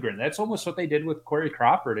doing with Lindgren. That's almost what they did with Corey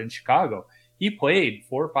Crawford in Chicago. He played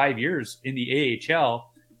 4 or 5 years in the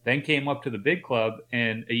AHL, then came up to the big club,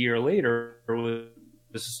 and a year later was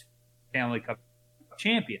the Stanley Cup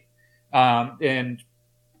champion. And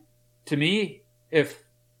to me, if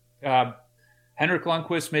Henrik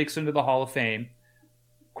Lundqvist makes into the Hall of Fame,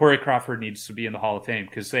 Corey Crawford needs to be in the Hall of Fame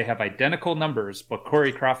because they have identical numbers, but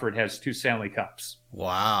Corey Crawford has 2 Stanley Cups.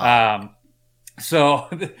 Wow. So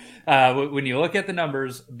when you look at the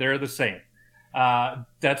numbers, they're the same.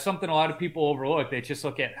 That's something a lot of people overlook. They just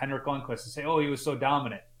look at Henrik Lundqvist and say, oh, he was so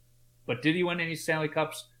dominant. But did he win any Stanley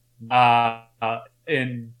Cups?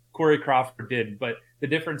 And Corey Crawford did. But the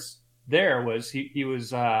difference there was he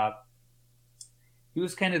was kind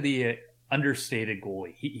of the understated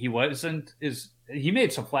goalie. He wasn't he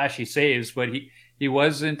made some flashy saves, but he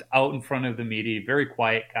wasn't out in front of the media. Very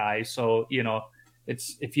quiet guy. So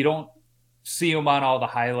it's if you don't see him on all the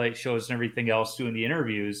highlight shows and everything else doing the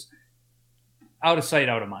interviews, out of sight,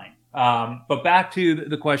 out of mind. But back to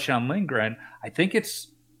the question on Lindgren, I think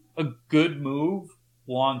it's a good move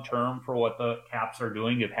long term for what the Caps are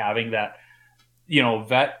doing of having that,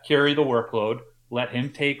 vet carry the workload, let him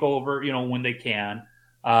take over, when they can.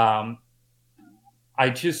 I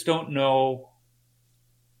just don't know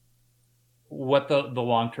what the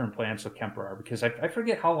long term plans of Kemper are, because I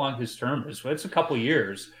forget how long his term is, but it's a couple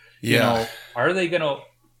years. Yeah. Are they going to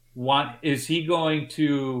is he going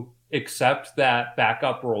to accept that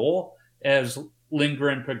backup role as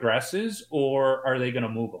Lindgren progresses, or are they going to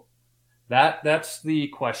move him? That's the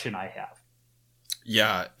question I have.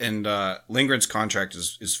 Yeah, and Lindgren's contract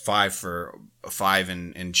is 5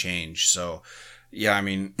 and change. So, yeah, I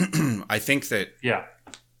mean, I think that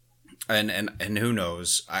and who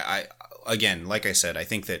knows? I again, like I said, I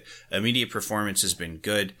think that immediate performance has been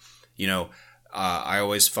good. I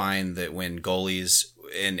always find that when goalies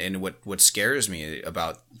and what scares me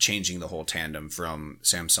about changing the whole tandem from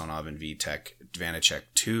Samsonov and Vanacek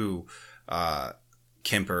to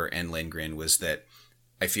Kemper and Lindgren was that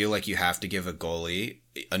I feel like you have to give a goalie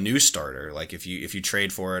a new starter. Like if you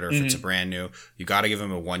trade for it, or if it's a brand new, you got to give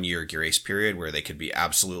them a 1-year grace period where they could be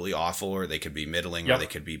absolutely awful, or they could be middling, or they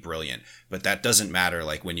could be brilliant. But that doesn't matter.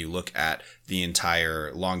 Like when you look at the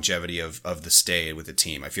entire longevity of the stay with the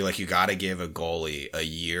team, I feel like you got to give a goalie a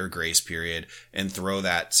year grace period and throw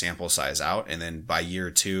that sample size out. And then by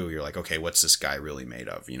year 2, you're like, okay, what's this guy really made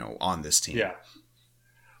of, on this team? Yeah.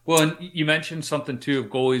 Well, and you mentioned something too of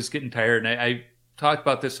goalies getting tired. And I talked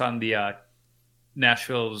about this on the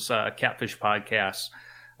Nashville's Catfish podcast.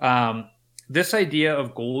 This idea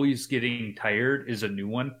of goalies getting tired is a new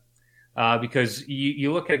one, because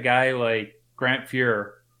you look at a guy like Grant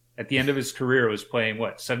Fuhr at the end of his career was playing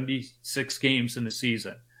 76 games in the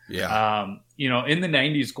season. Yeah. In the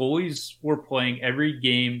 90s, goalies were playing every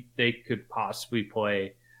game they could possibly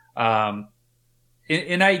play.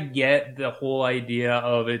 And I get the whole idea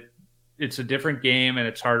of it. It's a different game and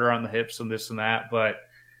it's harder on the hips and this and that. But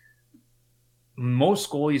most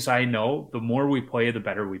goalies I know, the more we play, the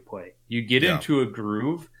better we play. You get into a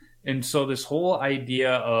groove. And so this whole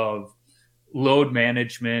idea of load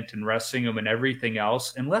management and resting them and everything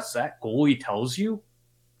else, unless that goalie tells you,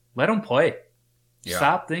 let them play. Yeah.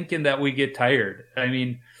 Stop thinking that we get tired. I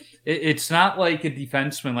mean, it's not like a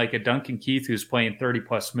defenseman like a Duncan Keith who's playing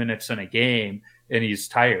 30-plus minutes in a game and he's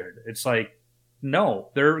tired. It's like, no,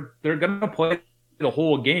 they're going to play the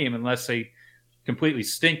whole game unless they completely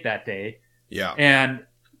stink that day. Yeah. And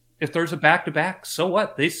if there's a back-to-back, so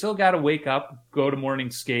what? They still got to wake up, go to morning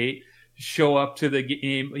skate, show up to the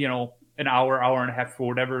game, an hour and a half for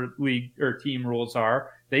whatever league or team rules are.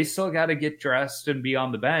 They still got to get dressed and be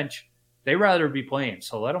on the bench. They'd rather be playing,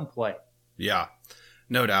 so let them play. Yeah.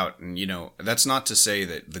 No doubt. And, that's not to say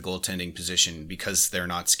that the goaltending position, because they're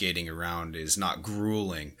not skating around, is not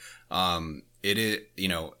grueling. It is,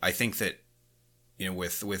 I think that,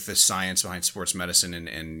 with the science behind sports medicine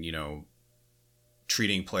and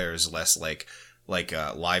treating players less like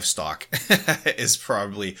livestock is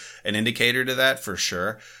probably an indicator to that for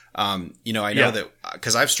sure. I know that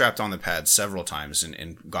because I've strapped on the pads several times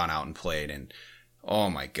and gone out and played, and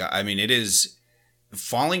oh my God, I mean, it is.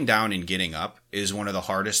 Falling down and getting up is one of the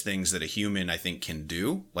hardest things that a human, I think, can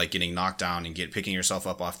do. Like getting knocked down and picking yourself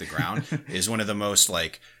up off the ground is one of the most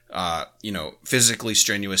physically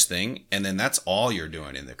strenuous thing. And then that's all you're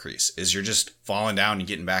doing in the crease is you're just falling down and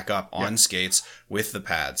getting back up on skates with the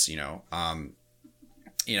pads, I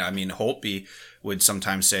mean, Holtby would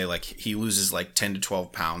sometimes say he loses 10 to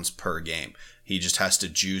 12 pounds per game. He just has to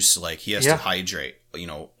juice, he has to hydrate,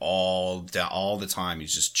 all the time.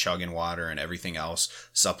 He's just chugging water and everything else,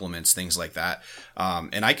 supplements, things like that.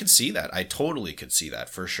 And I could see that. I totally could see that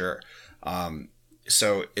for sure.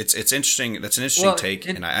 So it's interesting. That's an interesting take.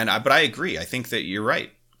 But I agree. I think that you're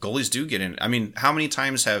right. Goalies do get in. I mean, how many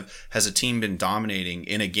times has a team been dominating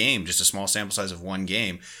in a game, just a small sample size of one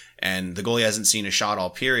game, and the goalie hasn't seen a shot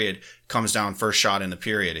all period, comes down first shot in the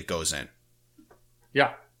period, it goes in.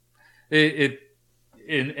 Yeah. And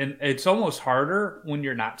it's almost harder when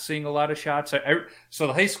you're not seeing a lot of shots. So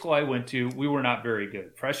the high school I went to, we were not very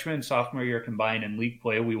good. Freshman and sophomore year combined in league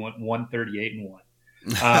play, we went 138-1.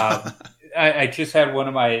 I just had one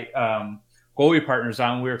of my goalie partners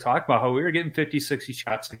on. We were talking about how we were getting 50, 60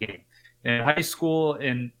 shots a game. In high school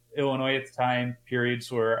in Illinois at the time,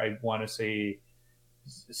 periods were, I want to say,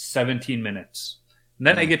 17 minutes. And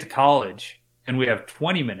then I get to college, and we have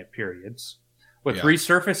 20-minute periods with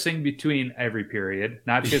resurfacing between every period,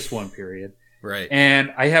 not just one period. Right.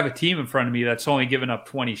 And I have a team in front of me that's only given up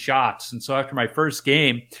 20 shots. And so after my first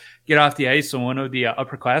game, get off the ice, and one of the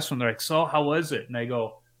upperclassmen, they're like, so how was it? And I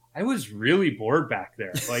go, I was really bored back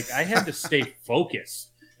there. Like, I had to stay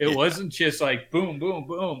focused. It wasn't just like boom, boom,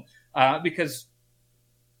 boom. Because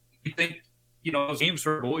you think, those games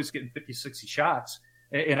were always getting 50, 60 shots.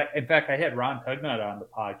 And in fact, I had Ron Tugnut on the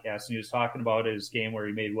podcast, and he was talking about his game where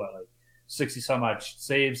he made, 60 some odd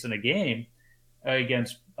saves in a game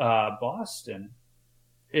against Boston.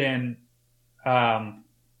 And, I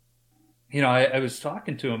was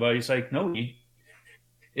talking to him about it. He's like, no,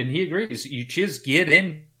 and he agrees. You just get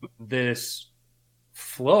in this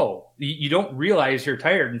flow. You don't realize you're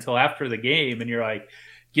tired until after the game, and you're like,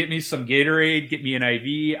 get me some Gatorade, get me an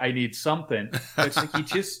IV, I need something. It's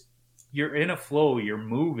like you're in a flow, you're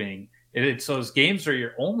moving. It's those games where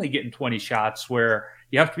you're only getting 20 shots where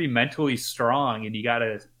you have to be mentally strong, and you got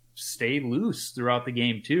to stay loose throughout the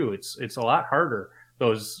game too. It's a lot harder,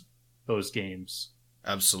 those games.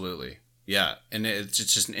 Absolutely. Yeah. And it's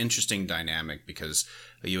just an interesting dynamic, because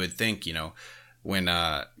you would think, when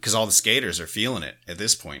because all the skaters are feeling it at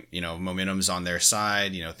this point, momentum's on their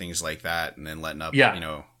side, things like that, and then letting up,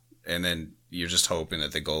 and then you're just hoping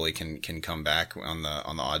that the goalie can come back on the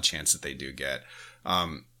odd chance that they do get.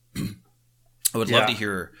 I would love to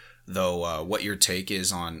hear though what your take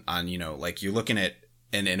is on like you're looking at,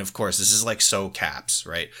 and of course this is like so Caps,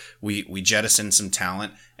 right? We jettison some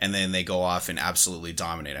talent, and then they go off and absolutely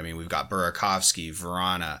dominate. I mean, we've got Burakovsky,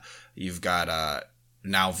 Vrana, you've got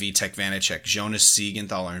now Vitek Vanacek, Jonas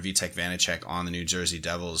Siegenthaler and Vitek Vanacek on the New Jersey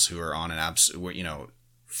Devils, who are on an absolute,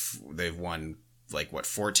 they've won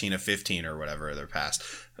 14 of 15 or whatever their past,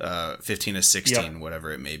 15 of 16,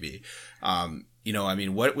 whatever it may be.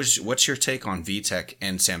 What's your take on Vitek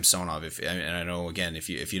and Samsonov? And I know, again, if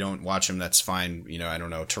you don't watch them, that's fine. I don't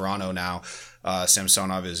know. Toronto now,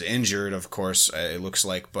 Samsonov is injured, of course, it looks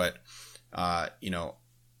like, but,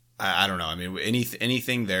 I don't know. I mean,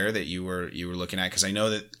 anything there that you were looking at? Because I know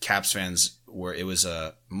that Caps fans it was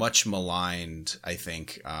a much maligned, I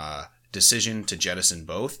think, decision to jettison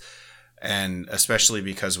both, and especially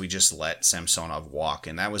because we just let Samsonov walk,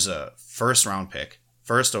 and that was a first round pick,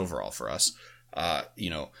 first overall for us.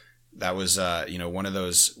 That was one of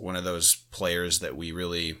those players that we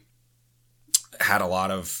really had a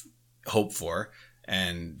lot of hope for,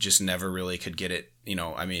 and just never really could get it.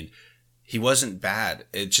 He wasn't bad.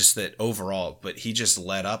 It's just that overall, but he just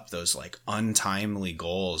let up those untimely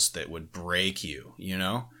goals that would break you,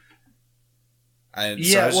 So I was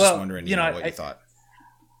just wondering, what you thought.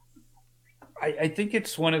 I think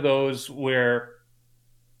it's one of those where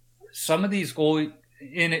some of these goalies,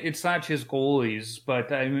 and it's not just goalies,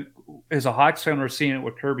 but as a Hawks fan, we're seeing it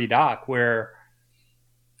with Kirby Dach, where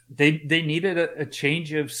they needed a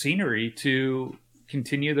change of scenery to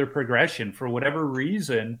continue their progression for whatever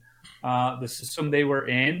reason. The system they were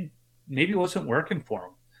in maybe wasn't working for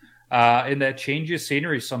them. And that change of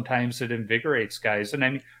scenery, sometimes it invigorates guys. And I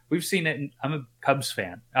mean, we've seen it. I'm a Cubs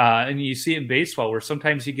fan. And you see it in baseball where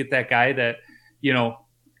sometimes you get that guy that,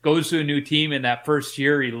 goes to a new team in that first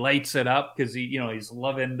year, he lights it up because he's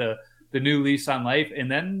loving the new lease on life. And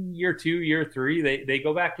then year 2, year 3, they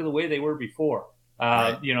go back to the way they were before.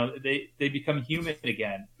 Right. They become human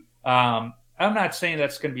again. I'm not saying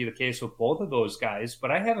that's going to be the case with both of those guys,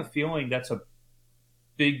 but I have a feeling that's a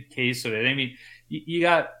big case of it. I mean, you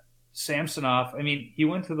got Samsonov. I mean, he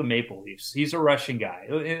went to the Maple Leafs. He's a Russian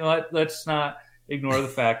guy. Let's not ignore the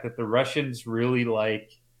fact that the Russians really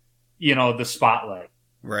like, the spotlight.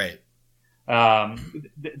 Right.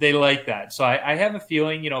 They like that. So I have a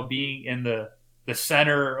feeling, being in the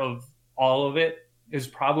center of all of it has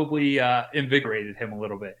probably invigorated him a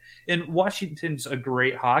little bit. And Washington's a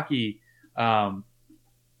great hockey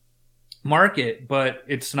market, but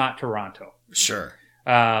it's not Toronto. Sure.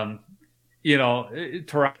 Toronto,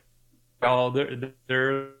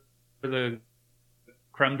 they're the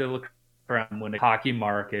creme de la creme when hockey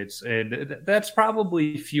markets, and that's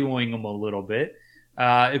probably fueling him a little bit.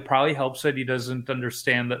 It probably helps that he doesn't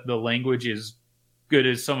understand that the language is good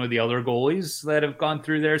as some of the other goalies that have gone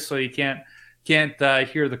through there, so he can't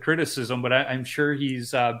hear the criticism, but I'm sure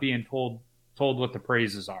he's being told what the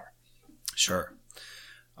praises are. Sure.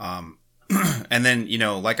 And then,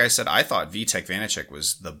 like I said, I thought Vitek Vanacek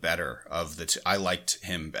was the better of the two. I liked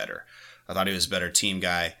him better. I thought he was a better team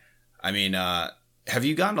guy. I mean, have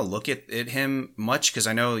you gotten a look at him much? Because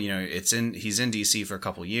I know, he's in DC for a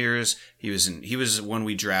couple years. He was one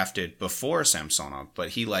we drafted before Samsonov, but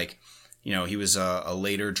he was a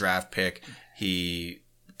later draft pick. He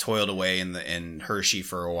toiled away in Hershey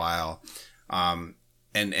for a while. And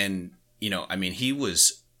I mean, he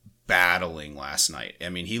was battling last night. I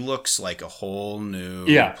mean, he looks like a whole new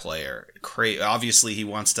player. Obviously, he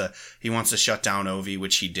wants to shut down Ovi,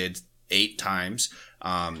 which he did 8 times.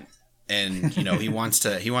 And he wants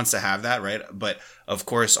to have that, right? But of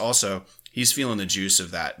course, also he's feeling the juice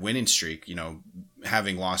of that winning streak.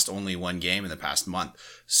 Having lost only 1 game in the past month.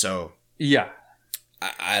 So yeah,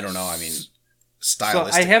 I don't know. I mean,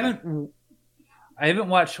 stylistically, so I haven't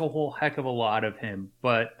watched a whole heck of a lot of him,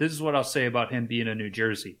 but this is what I'll say about him being in New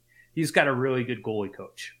Jersey. He's got a really good goalie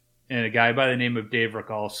coach and a guy by the name of Dave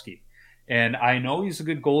Rogalski. And I know he's a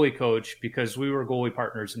good goalie coach because we were goalie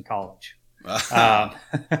partners in college. All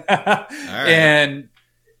right.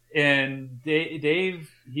 And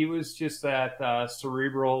Dave, he was just that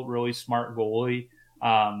cerebral, really smart goalie.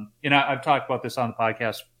 I've talked about this on the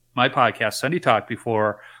podcast, my podcast, Sunday Talk,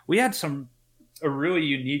 before. We had a really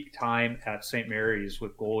unique time at St. Mary's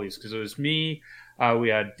with goalies because it was me. We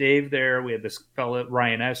had Dave there. We had this fellow,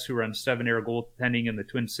 Ryan S., who runs Devon Air goaltending in the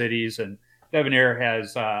Twin Cities. And Devon Air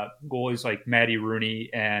has goalies like Maddie Rooney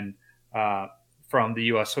and from the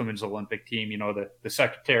U.S. Women's Olympic team, the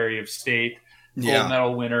Secretary of State, gold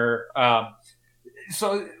medal winner.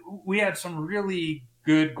 So we had some really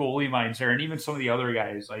good goalie minds there, and even some of the other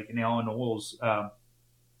guys like Alan Knowles.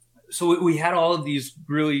 So we had all of these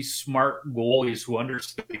really smart goalies who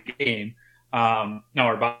understood the game. Now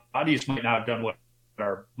our bodies might not have done what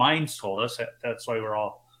our minds told us. That's why we're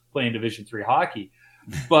all playing Division III hockey.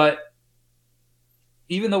 But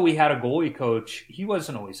even though we had a goalie coach, he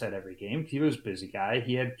wasn't always at every game. He was a busy guy.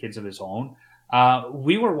 He had kids of his own.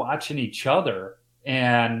 We were watching each other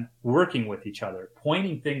and working with each other,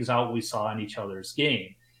 pointing things out we saw in each other's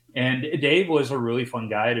game. And Dave was a really fun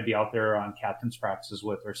guy to be out there on captain's practices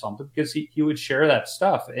with or something because he would share that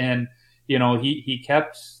stuff. And, he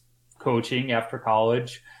kept coaching after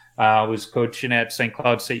college, was coaching at St.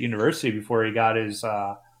 Cloud State University before he got his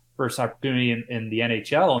first opportunity in the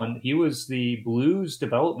NHL. And he was the Blues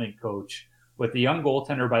development coach with a young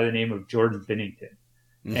goaltender by the name of Jordan Binnington.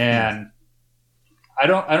 Mm-hmm. And I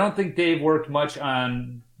don't think Dave worked much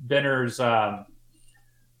on Benner's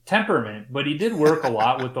temperament, but he did work a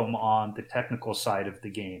lot with them on the technical side of the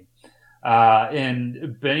game.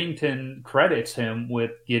 And Bennington credits him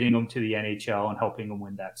with getting him to the NHL and helping him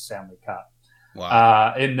win that Stanley Cup.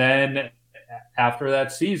 Wow. And then after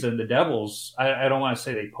that season, the Devils, I don't want to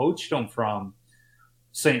say they poached him from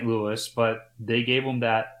St. Louis, but they gave him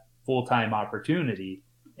that full-time opportunity.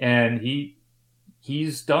 And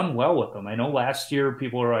he's done well with them. I know last year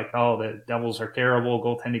people were like, oh, the Devils are terrible,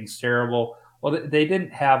 goaltending's terrible. Well, they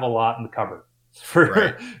didn't have a lot in the cupboard.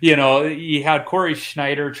 You had Corey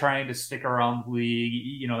Schneider trying to stick around the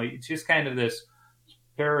league. It's just kind of this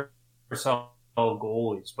carousel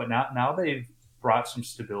goalies. But now they've brought some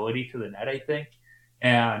stability to the net, I think,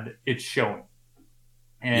 and it's showing.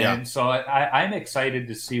 And so I'm excited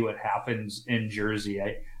to see what happens in Jersey.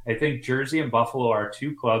 I think Jersey and Buffalo are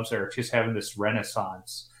 2 clubs that are just having this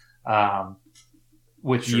renaissance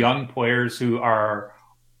with young players who are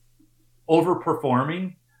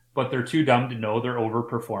overperforming, but they're too dumb to know they're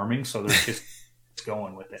overperforming, so they're just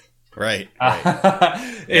going with it. Right.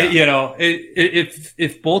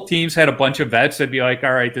 If both teams had a bunch of vets, they'd be like,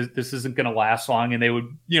 all right, this isn't going to last long, and they would,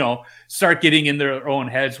 start getting in their own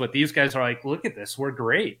heads. What these guys are like, look at this, we're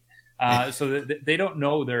great. So they don't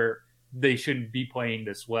know they shouldn't be playing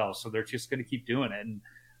this well, so they're just going to keep doing it. And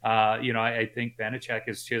I think Vanacek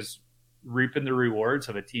is just reaping the rewards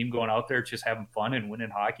of a team going out there just having fun and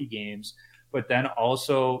winning hockey games. But then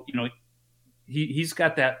also, he's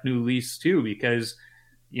got that new lease too, because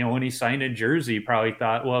when he signed in Jersey, he probably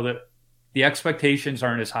thought, well, the expectations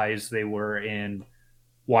aren't as high as they were in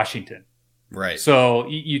Washington. Right. So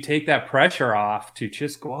you take that pressure off to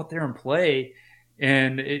just go out there and play,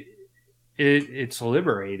 and it's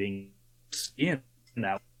liberating seeing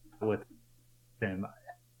that with him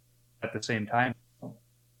at the same time.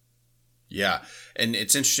 Yeah, and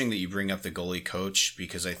it's interesting that you bring up the goalie coach,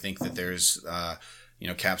 because I think that there's,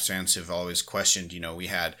 Caps fans have always questioned, we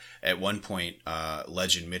had at one point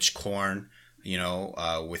legend Mitch Korn,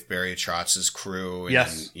 with Barry Trotz's crew. And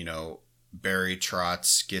yes. then, Barry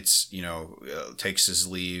Trotz gets, takes his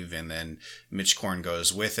leave, and then Mitch Korn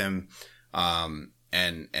goes with him.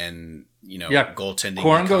 Goaltending.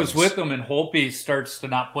 Korn goes with him, and Holtby starts to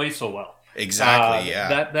not play so well. Exactly,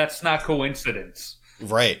 That's not coincidence.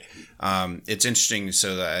 Right. It's interesting.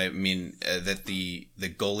 So that, that the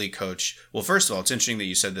goalie coach, well, first of all, it's interesting that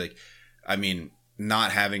you said that,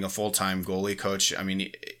 not having a full-time goalie coach. Having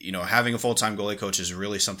a full-time goalie coach is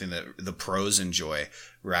really something that the pros enjoy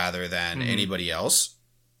rather than anybody else.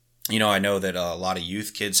 I know that a lot of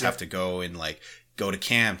youth kids have to go and like go to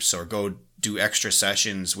camps or go do extra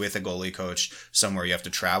sessions with a goalie coach somewhere. You have to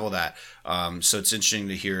travel that. So it's interesting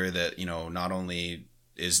to hear that, not only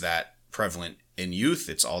is that prevalent in youth,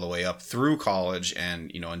 it's all the way up through college.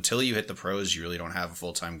 And, until you hit the pros, you really don't have a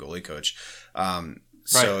full-time goalie coach.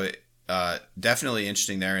 So definitely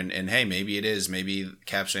interesting there. And hey, maybe it is. Maybe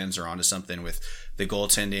Caps fans are onto something with the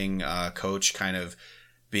goaltending coach kind of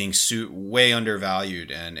being way undervalued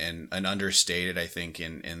and understated, I think,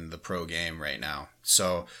 in the pro game right now.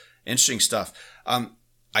 So interesting stuff.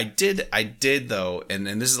 I did though, and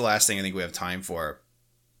this is the last thing I think we have time for.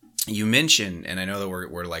 You mentioned, and I know that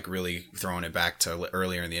we're like really throwing it back to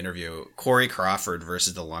earlier in the interview, Corey Crawford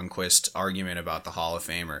versus the Lundqvist argument about the Hall of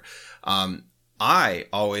Famer. I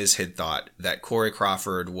always had thought that Corey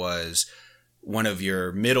Crawford was one of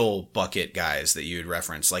your middle bucket guys that you'd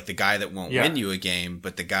reference, like the guy that won't win you a game,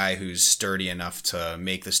 but the guy who's sturdy enough to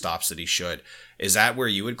make the stops that he should. Is that where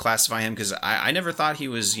you would classify him? Because I never thought he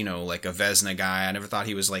was, like a Vezina guy. I never thought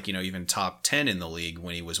he was like, even top 10 in the league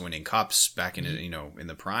when he was winning cups back in, in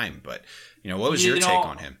the prime. But, what was your take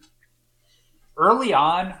on him? Early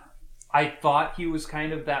on, I thought he was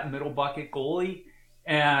kind of that middle bucket goalie.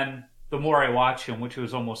 And the more I watched him, which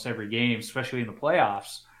was almost every game, especially in the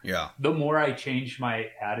playoffs, the more I changed my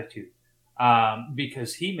attitude,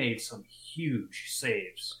 because he made some huge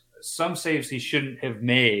saves, some saves he shouldn't have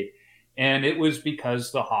made. And it was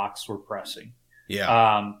because the Hawks were pressing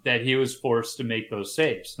that he was forced to make those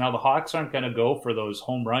saves. Now, the Hawks aren't going to go for those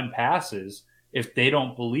home run passes if they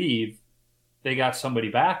don't believe they got somebody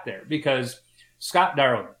back there, because Scott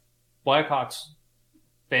Darling, Blackhawks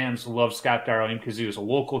fans love Scott Darling because he was a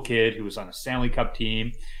local kid who was on a Stanley Cup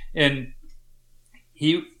team. And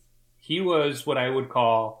he was what I would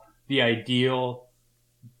call the ideal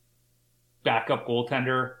backup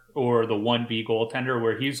goaltender, or the 1B goaltender,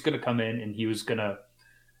 where he's going to come in and he was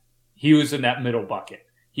in that middle bucket.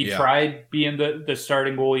 He tried being the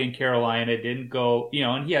starting goalie in Carolina, didn't go,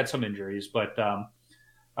 and he had some injuries, but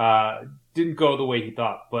didn't go the way he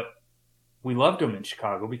thought. But we loved him in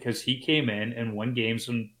Chicago because he came in and won games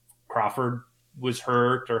when Crawford was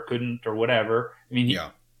hurt or couldn't or whatever. I mean, he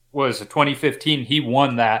was 2015. He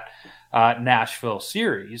won that Nashville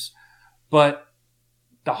series, but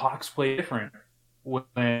the Hawks played different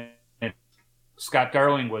when Scott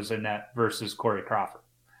Darling was in that versus Corey Crawford.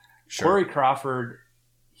 Sure. Corey Crawford,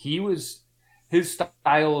 his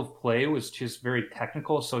style of play was just very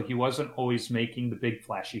technical, so he wasn't always making the big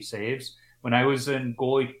flashy saves. When I was in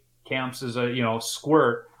goalie camps as a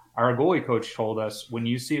squirt, our goalie coach told us, when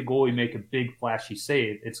you see a goalie make a big flashy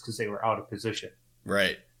save, it's because they were out of position.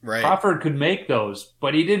 Right. Crawford could make those,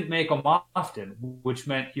 but he didn't make them often, which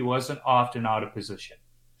meant he wasn't often out of position.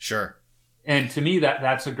 Sure. And to me,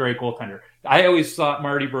 that's a great goaltender. I always thought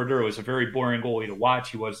Marty Brodeur was a very boring goalie to watch.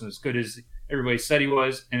 He wasn't as good as everybody said he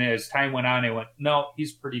was. And as time went on, I went, no,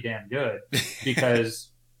 he's pretty damn good, because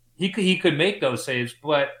he could make those saves,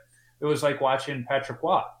 but it was like watching Patrick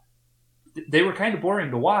Waugh. They were kind of boring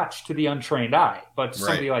to watch to the untrained eye, but to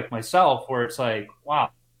somebody like myself, where it's like, wow,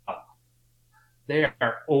 they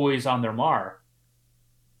are always on their mark.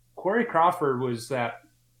 Corey Crawford was that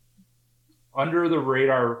under the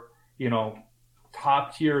radar,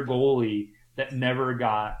 top tier goalie that never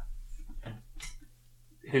got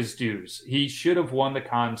his dues. He should have won the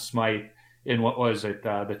Conn Smythe in what was it,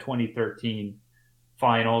 the 2013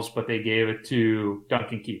 finals, but they gave it to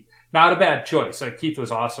Duncan Keith. Not a bad choice. Keith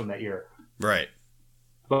was awesome that year. Right.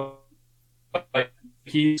 But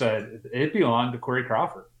he said it belonged to Corey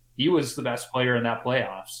Crawford. He was the best player in that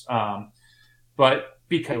playoffs. But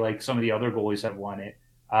because like some of the other goalies that won it,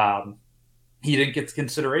 he didn't get the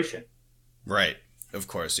consideration. Right. Of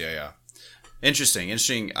course. Yeah.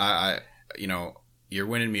 Interesting. I you're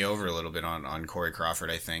winning me over a little bit on Corey Crawford,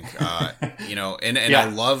 I think. And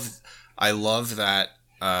I love that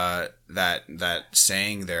that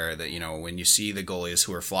saying there that, when you see the goalies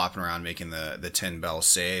who are flopping around making the 10 bell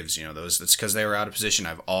saves, that's because they were out of position.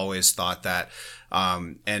 I've always thought that.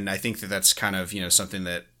 And I think that's kind of, something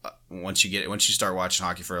that once you start watching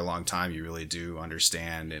hockey for a long time, you really do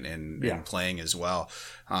understand and playing as well.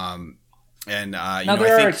 Now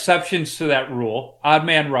there are exceptions to that rule. Odd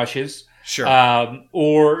man rushes. Sure.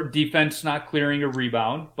 Or defense not clearing a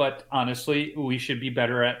rebound. But honestly, we should be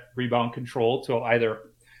better at rebound control to either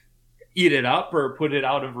eat it up or put it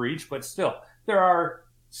out of reach. But still, there are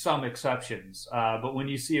some exceptions. But when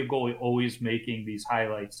you see a goalie always making these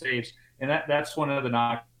highlight saves, and that's one of the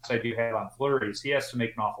knocks I do have on Fleury, he has to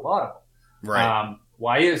make an awful lot of them. Right.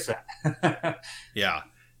 Why is that? Yeah.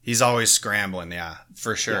 He's always scrambling. Yeah,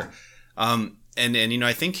 for sure. Yeah. And you know,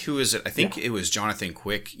 I think who is it? I think it was Jonathan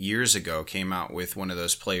Quick years ago came out with one of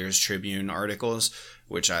those Players Tribune articles,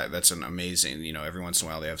 which that's an amazing. You know, every once in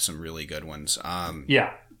a while they have some really good ones.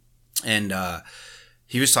 And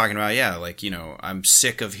he was talking about like, you know, I'm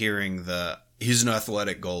sick of hearing he's an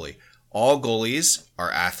athletic goalie. All goalies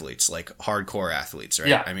are athletes, like hardcore athletes, right?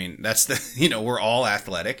 Yeah. I mean, that's you know, we're all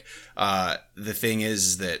athletic. The thing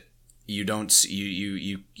is that you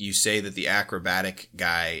say that the acrobatic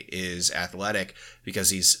guy is athletic because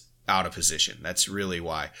he's out of position. That's really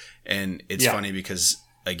why. And it's funny because,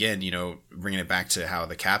 again, you know, bringing it back to how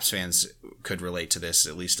the Caps fans could relate to this,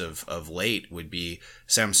 at least of late, would be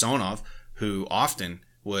Samsonov, who often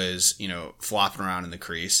was, you know, flopping around in the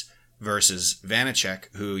crease, versus Vanacek,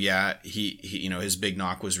 who, he you know, his big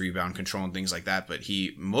knock was rebound control and things like that, but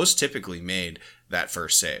he most typically made that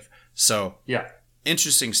first save. So,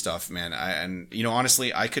 interesting stuff, man. And, you know,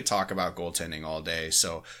 honestly, I could talk about goaltending all day.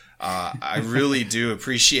 So, I really do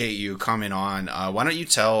appreciate you coming on. Why don't you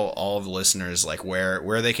tell all of the listeners, like,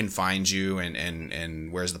 where they can find you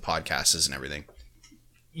and where's the podcast is and everything?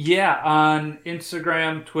 Yeah, on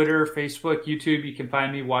Instagram, Twitter, Facebook, YouTube, you can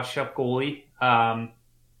find me, Washed Up Goalie.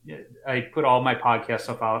 I put all my podcast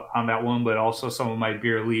stuff out on that one, but also some of my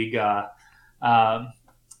beer league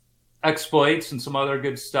exploits and some other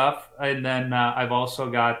good stuff. And then I've also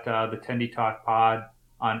got the Tendy Talk Pod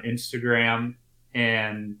on Instagram.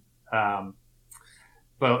 And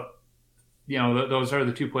but you know, those are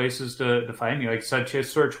the two places to find me. Like I said,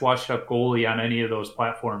 just search Washed Up Goalie on any of those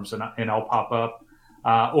platforms, and I'll pop up.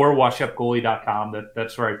 Or washupgoalie.com.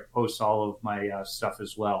 That's where I post all of my stuff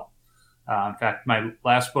as well. In fact, my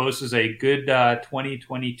last post is a good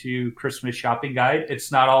 2022 Christmas shopping guide. It's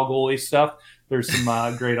not all goalie stuff. There's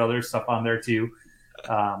some great other stuff on there too.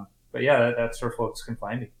 But yeah, that's where folks can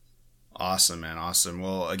find me. Awesome, man. Awesome.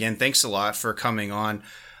 Well, again, thanks a lot for coming on.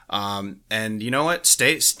 And you know what?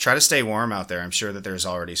 Try to stay warm out there. I'm sure that there's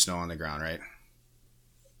already snow on the ground, right?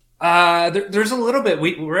 There's a little bit.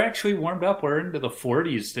 We're actually warmed up. We're into the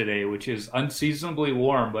 40s today, which is unseasonably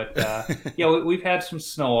warm. But we've had some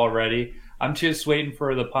snow already. I'm just waiting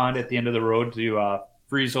for the pond at the end of the road to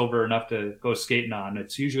freeze over enough to go skating on.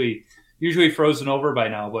 It's usually frozen over by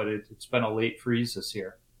now, but it's been a late freeze this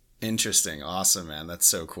year. Interesting. Awesome, man. That's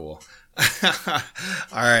so cool. All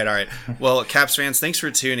right. Well, Caps fans, thanks for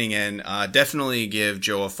tuning in. Definitely give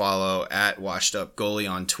Joe a follow at Washed Up Goalie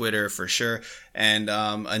on Twitter for sure. And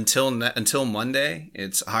until Monday,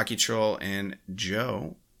 it's Hockey Troll and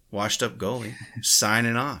Joe, Washed Up Goalie,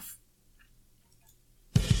 signing off.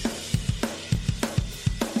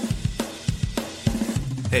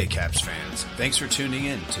 Hey, Caps fans. Thanks for tuning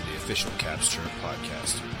in to the official Caps Chirp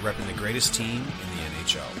podcast, repping the greatest team in the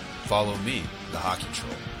NHL. Follow me, the Hockey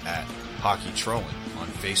Troll, at Hockey Trolling on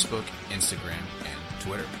Facebook, Instagram, and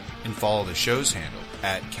Twitter. And follow the show's handle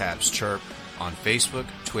at Caps Chirp on Facebook,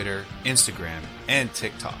 Twitter, Instagram, and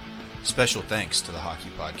TikTok. Special thanks to the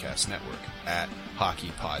Hockey Podcast Network at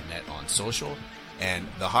HockeyPodNet on social and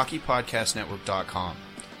thehockeypodcastnetwork.com.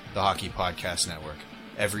 The Hockey Podcast Network.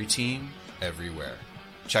 Every team, everywhere.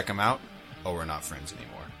 Check them out, or we're not friends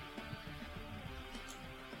anymore.